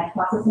about next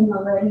processing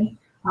already.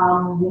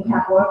 We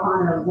have worked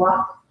on a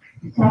rock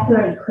detector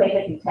and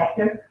crater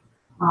detector.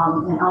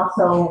 And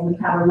also, we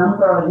have a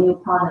number of new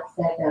products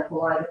that are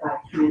provided by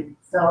Trend.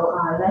 So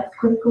let's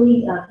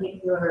quickly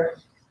give your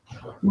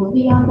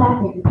movie on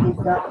that, if you can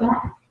stop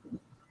that.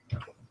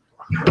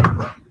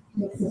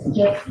 This is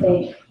just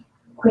a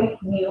quick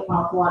view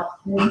of what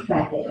Moon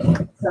track is.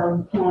 So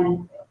you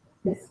can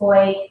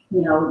display,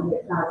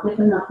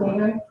 different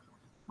data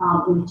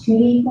in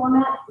 2D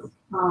format,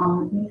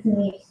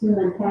 easily zoom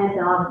and pan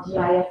out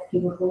GIS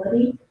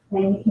capability,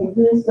 and you can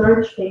do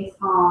search based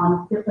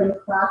on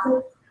different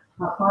classes.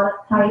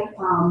 Product type,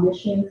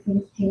 missions,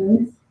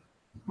 instruments.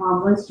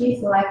 Once you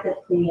selected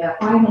the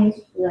findings,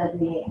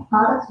 the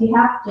products you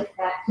have, just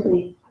add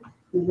to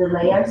the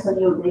layer, so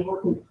you'll be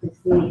able to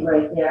see it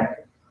right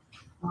there.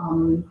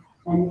 And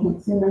you can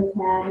zoom and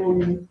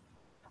pan,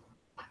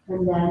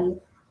 and then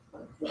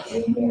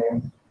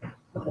here.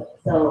 Okay,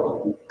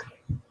 so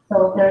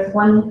there's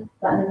one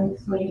button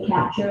screen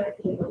capture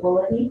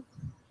capability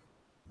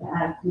that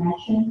I've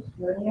mentioned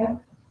earlier.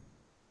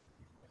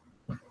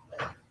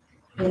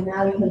 And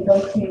now you can go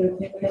to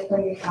different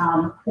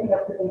pick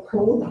up different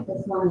tools.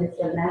 This one is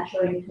the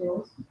measuring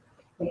tools.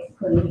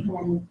 Basically, you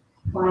can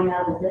find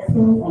out the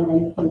distance, and then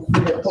you can see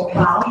the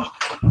profile.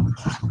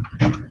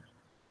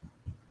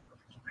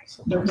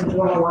 You can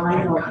draw a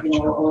line or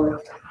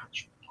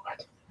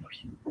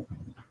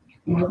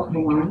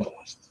multiple lines.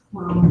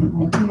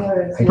 And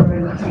here is where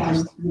you can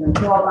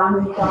draw a line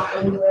yourself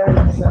anywhere in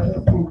the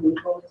surface, and be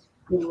able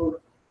to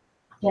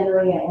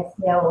generate an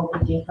STL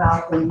OBJ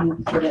file for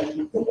you so that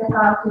you take it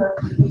out to a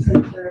 3D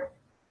printer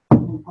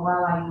and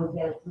allow you to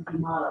get 3D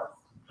models.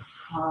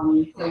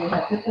 So you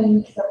have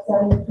different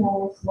subsetting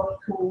tools, work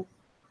tools,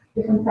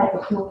 different type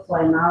of tools for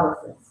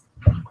analysis.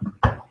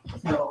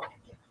 So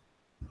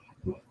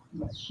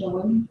let's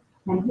show you.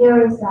 And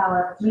here is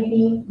our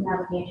 3D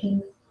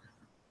navigation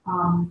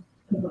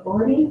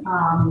capability.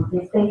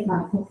 It's based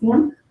on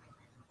CCM.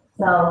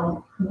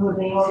 So you will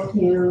be able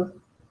to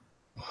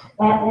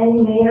add any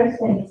layers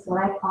that you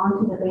select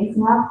onto the base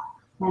map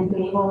and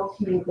be able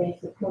to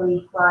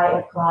basically fly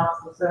across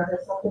the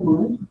surface of the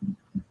moon.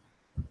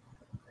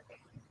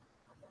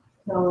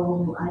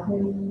 So I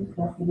think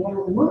that's the end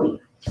of the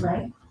movie,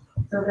 right?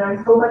 So there's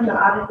a whole bunch of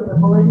other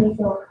capabilities.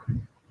 So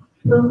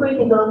feel free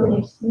to go to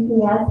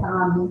HTTPS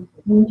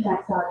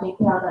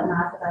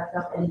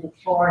moontracks.jpl.nasa.gov and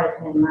explore it,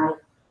 and I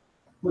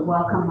would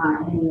welcome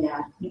any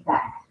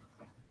feedback.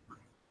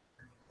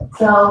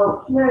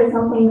 So here is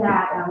something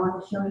that I want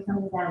to show you,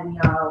 something that we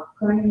are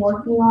currently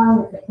working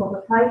on. It's a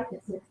prototype.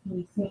 This is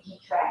the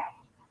 3G track.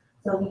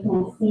 So we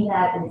can see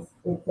that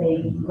it's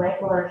a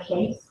regular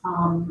shape.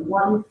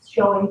 What it's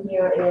showing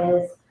here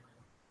is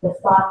the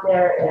spot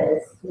there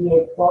is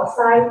the ball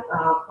side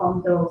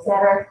from the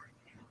Rosetta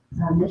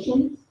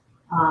mission.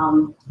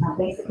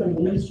 Basically,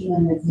 the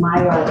instrument is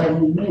Myra that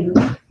we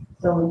use,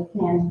 so we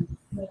can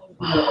see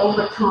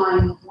over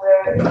time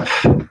where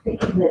it's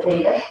picking the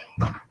data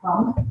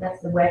from.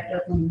 That's the vector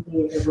from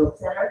the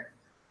Rosetta.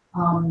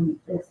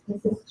 This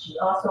is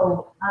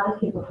also other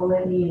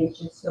capability is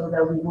just so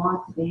that we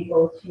want to be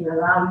able to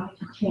allow you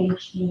to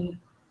change the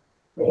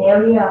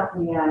area of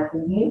the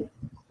view,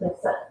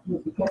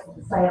 because of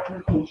the site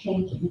we can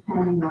change it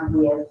depending on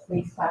the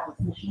spacecraft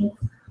positions,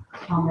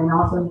 and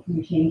also you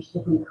can change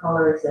different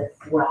colors as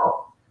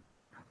well.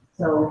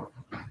 So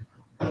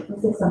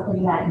this is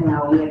something that we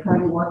are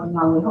currently working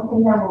on. We're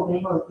hoping that we'll be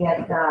able to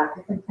get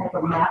different type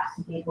of maps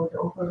to be able to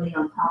overlay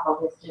on top of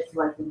this, just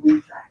like the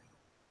moon track.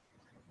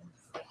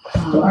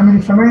 So, I mean,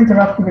 if I may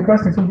interrupt with the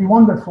question, it would be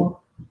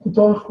wonderful to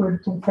talk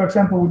with, for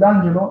example, with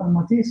Angelo and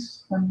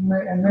Matisse, and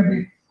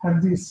maybe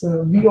have this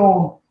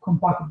VO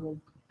compatible.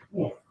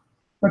 Yes.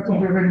 That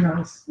would be very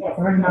nice. Yes.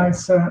 Very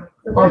nice so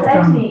that's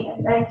outcome.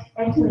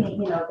 actually,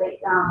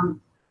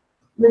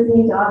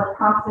 listening to other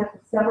talks. There's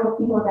several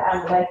people that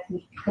I would like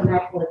to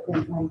connect with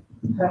and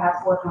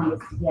perhaps work on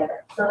this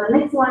together. So the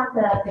next one,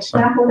 the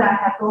example that I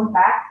have going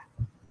back,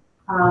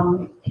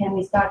 can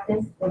we start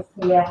this? Is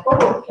the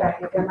photo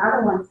track with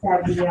another one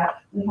that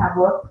we have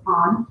worked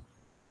on.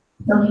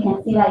 So you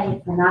can see that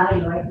it's not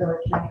a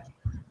regular track.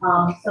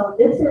 So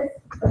this is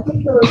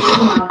particularly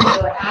now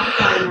they were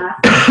asking us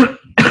to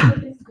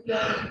put this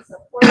together to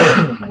support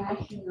the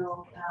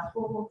international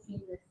photo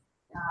business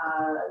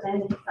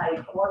landing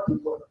site working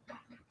group.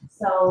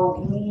 So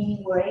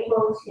we were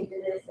able to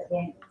do this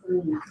again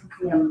easily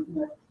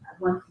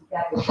once we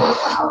got the data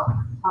out.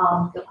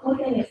 The cool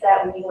thing is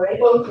that we were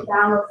able to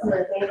download some of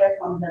the data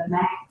from the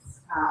Max,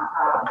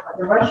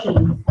 the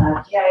Russian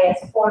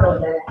GIS portal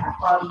that have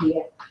all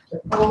the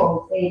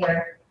photo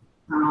data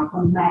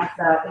from Max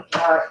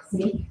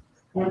HRC.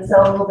 And so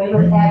we'll be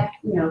able to add,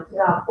 to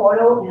our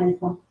portal, and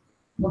from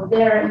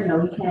there,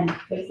 you can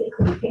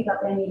basically pick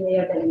up any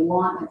layer that you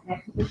want and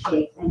add to the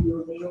shape, and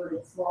you'll be able to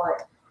explore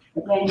it.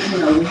 Again,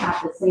 we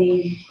have the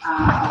same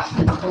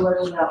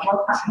capability of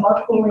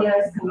multiple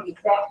layers can be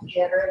stacked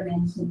together, and then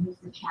you can use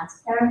the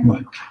transparent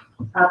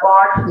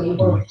bar to be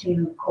able to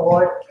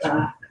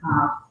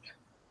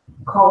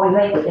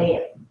correlate the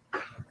data.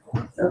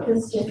 So this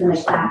is just an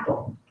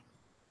example.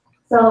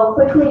 So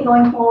quickly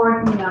going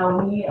forward,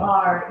 we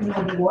are be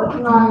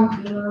working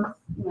on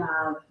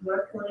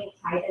vertically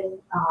tightened,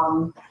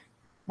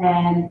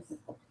 and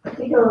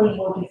particularly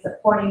we'll be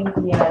supporting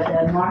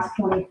the Mars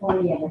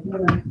 2020 and the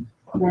human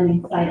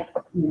landing site,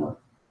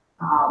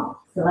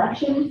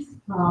 selections.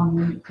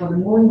 For the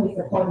moon, we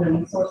support the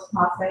resource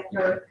cost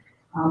sector.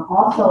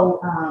 Also,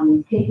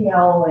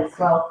 KPL as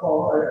well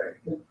for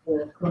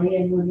the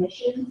Korean moon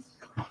missions.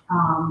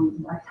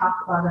 I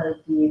talked about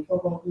the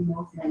global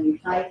remote landing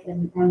sites,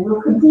 and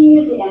we'll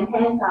continue to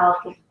enhance our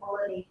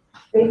capability.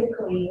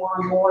 Basically, we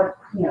want more,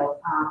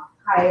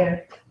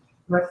 higher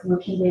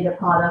resolution data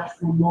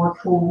products and more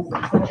tools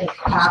such as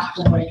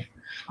platforms.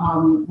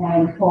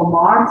 And for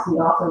Mars, we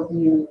also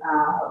do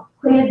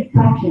clear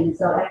detection.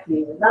 So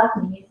actually, we'd love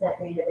to use that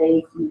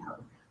database,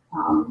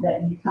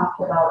 that you talked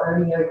about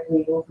earlier, to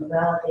be able to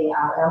validate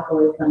our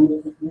algorithm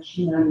with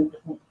machine learning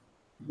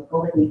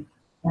capability.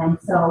 And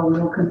so we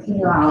will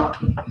continue our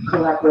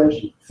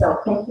collaboration. So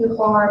thank you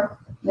for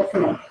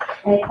listening.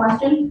 Any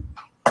questions?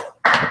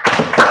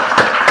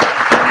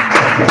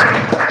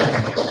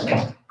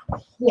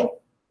 Yes.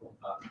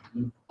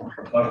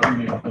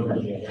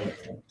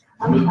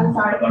 I'm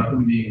sorry.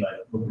 Being like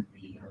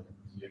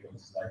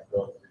like go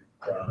to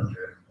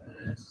parameter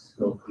and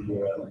scope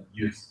the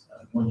use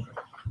contract.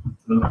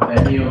 So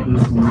any of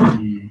this will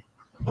be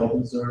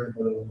open source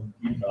or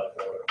GitHub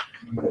or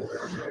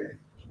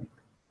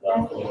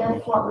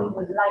That's what we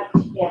would like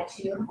to get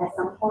to at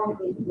some point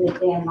with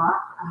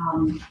Denmark.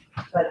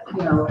 But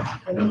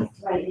at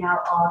least right now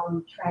all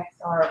the tracks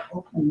are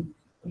open.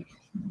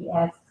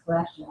 HTTPS//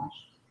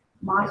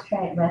 Mars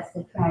track,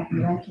 VESPA track,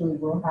 eventually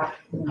we'll have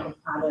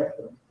other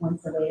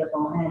ones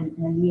available, and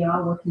we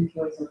are working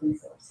towards open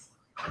source.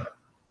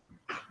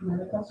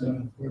 Another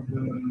question? Can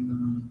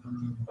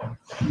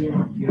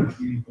you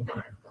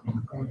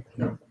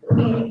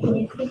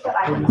speak the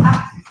item up?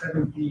 The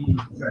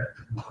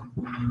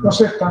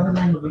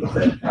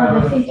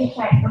CC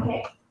track,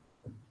 okay.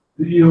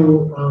 Do you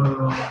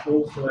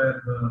also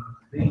have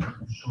data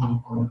to show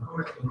on the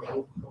course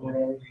or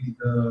only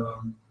the?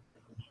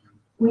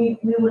 We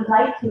would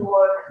like to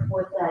work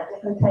with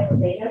different type of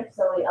data,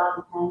 so it all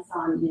depends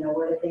on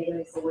where the data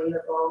is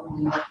available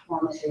and what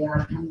format they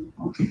are coming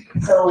from.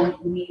 So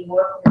we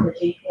work with the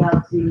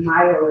JPL to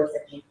mirror as a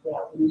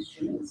JPL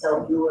instrument. So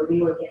we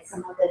will get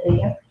some of the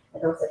data,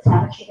 and those are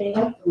temperature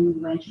data. We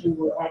eventually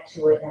will add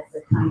to it as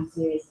the time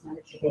series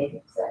temperature data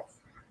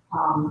sets.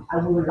 I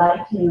would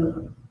like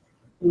to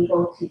be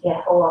able to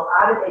get hold of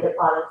other data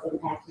products and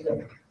add to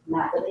the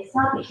map, but it's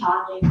not be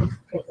challenging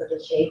because of the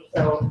shape.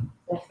 So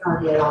that's going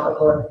to be a lot of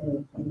work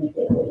and make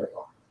it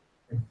available.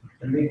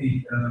 And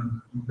maybe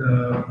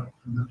the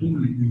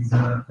tool is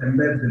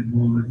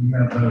embeddable in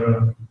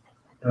other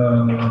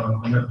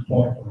web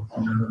portals,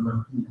 in other web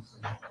tools.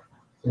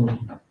 So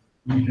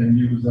we can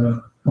use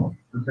the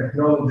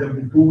technology of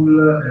the tool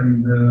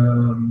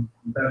and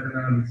data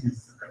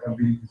analysis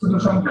capabilities. To do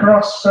some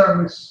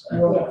cross-service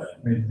work.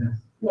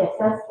 Yes,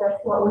 that's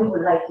what we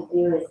would like to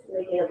do, is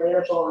make it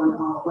available on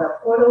web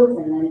portals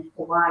and then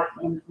provide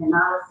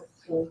analysis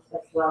tools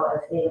as well as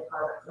data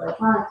products. So as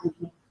long as we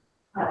can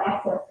have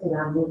access to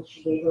them, we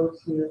should be able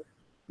to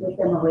make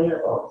them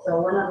available. So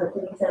one of the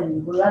things that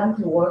we would love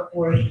to work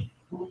with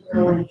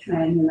and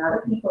train and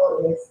other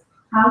people is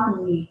how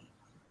can we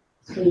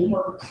be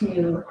able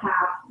to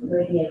have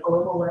really a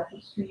global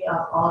registry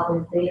of all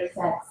the data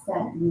sets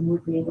that we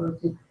would be able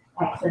to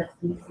access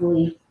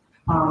easily.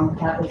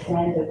 Have the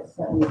standards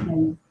that we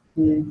can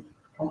do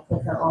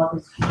access of all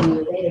these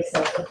data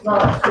sets as well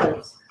as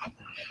tools.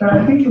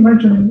 I think you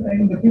mentioned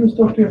in the previous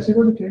talk to you're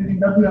using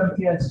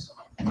WMTS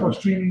for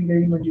streaming the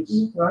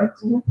images, right?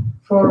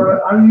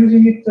 For are you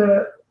using it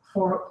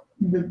for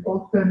the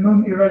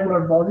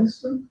non-irregular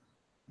bodies?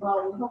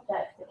 Well, we hope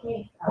that's the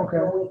case. Okay.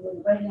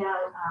 Right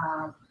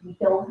now, we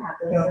don't have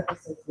those Yeah.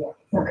 services yet.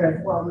 So Okay.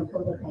 that's why we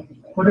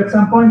prototyping it. But at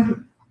some point,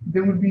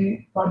 there will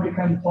be public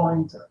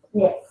endpoint.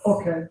 Yes.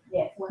 Okay.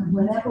 Yes,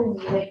 whenever we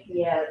make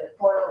the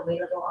portal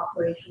available,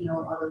 operational,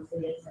 other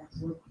citizens,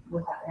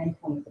 we'll have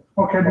endpoints.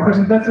 Okay, because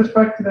in that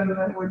respect, then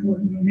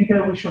when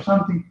Miguel will show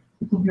something,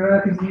 it will be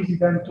relatively easy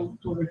then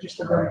to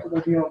register them to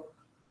the deal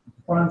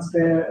once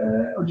the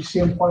OGC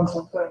endpoints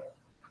are there.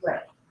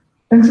 Right.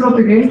 Thanks a lot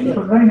again. It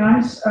was very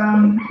nice.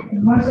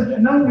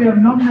 Now we have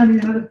nominally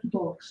another 2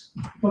 talks,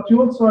 but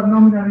you also have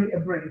nominally a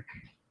break.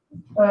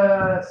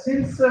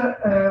 Since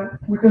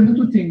we can do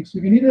 2 things,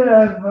 we can either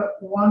have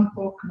 1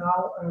 talk now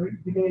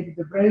and delay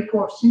the break,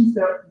 or since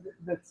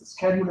that's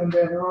scheduled and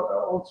they're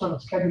also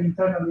scheduled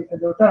internally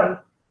at the hotel,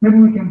 maybe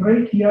we can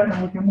break here and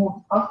we can move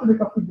after the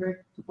coffee break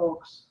to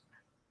talks.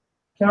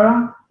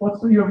 Chiara,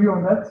 what's your view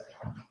on that?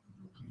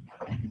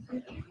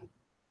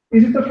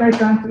 Is it okay,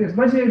 yes,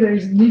 basically there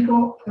is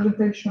Nico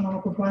presentation on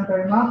a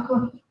complementary map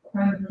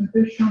and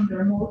presentation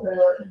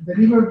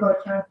delivered by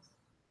Trent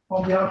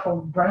on behalf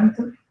of Brent.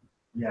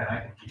 Yeah, I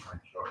can keep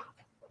mine short.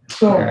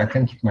 So, Yeah, I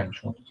can keep mine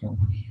short.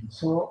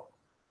 So.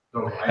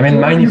 So I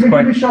mean, mine is you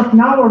quite. can be short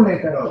now or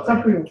later. No, it's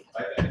up to you.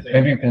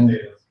 Maybe you can.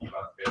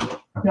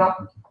 Yeah,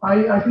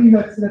 I think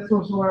that's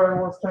also where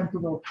I was trying to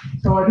go.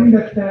 So I think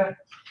that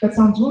that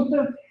sounds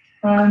good.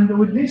 And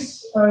with this,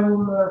 I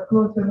will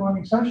close the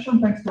morning session.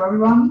 Thanks to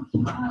everyone.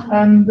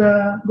 And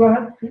go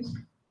ahead, please.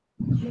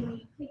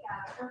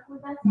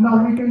 No,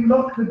 we can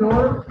lock the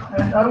door,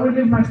 and I will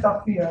leave my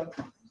stuff here.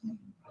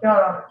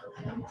 Chiara,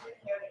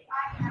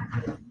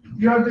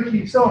 you have the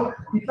key. So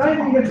if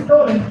anything gets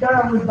stolen,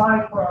 Chiara will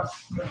buy it for us.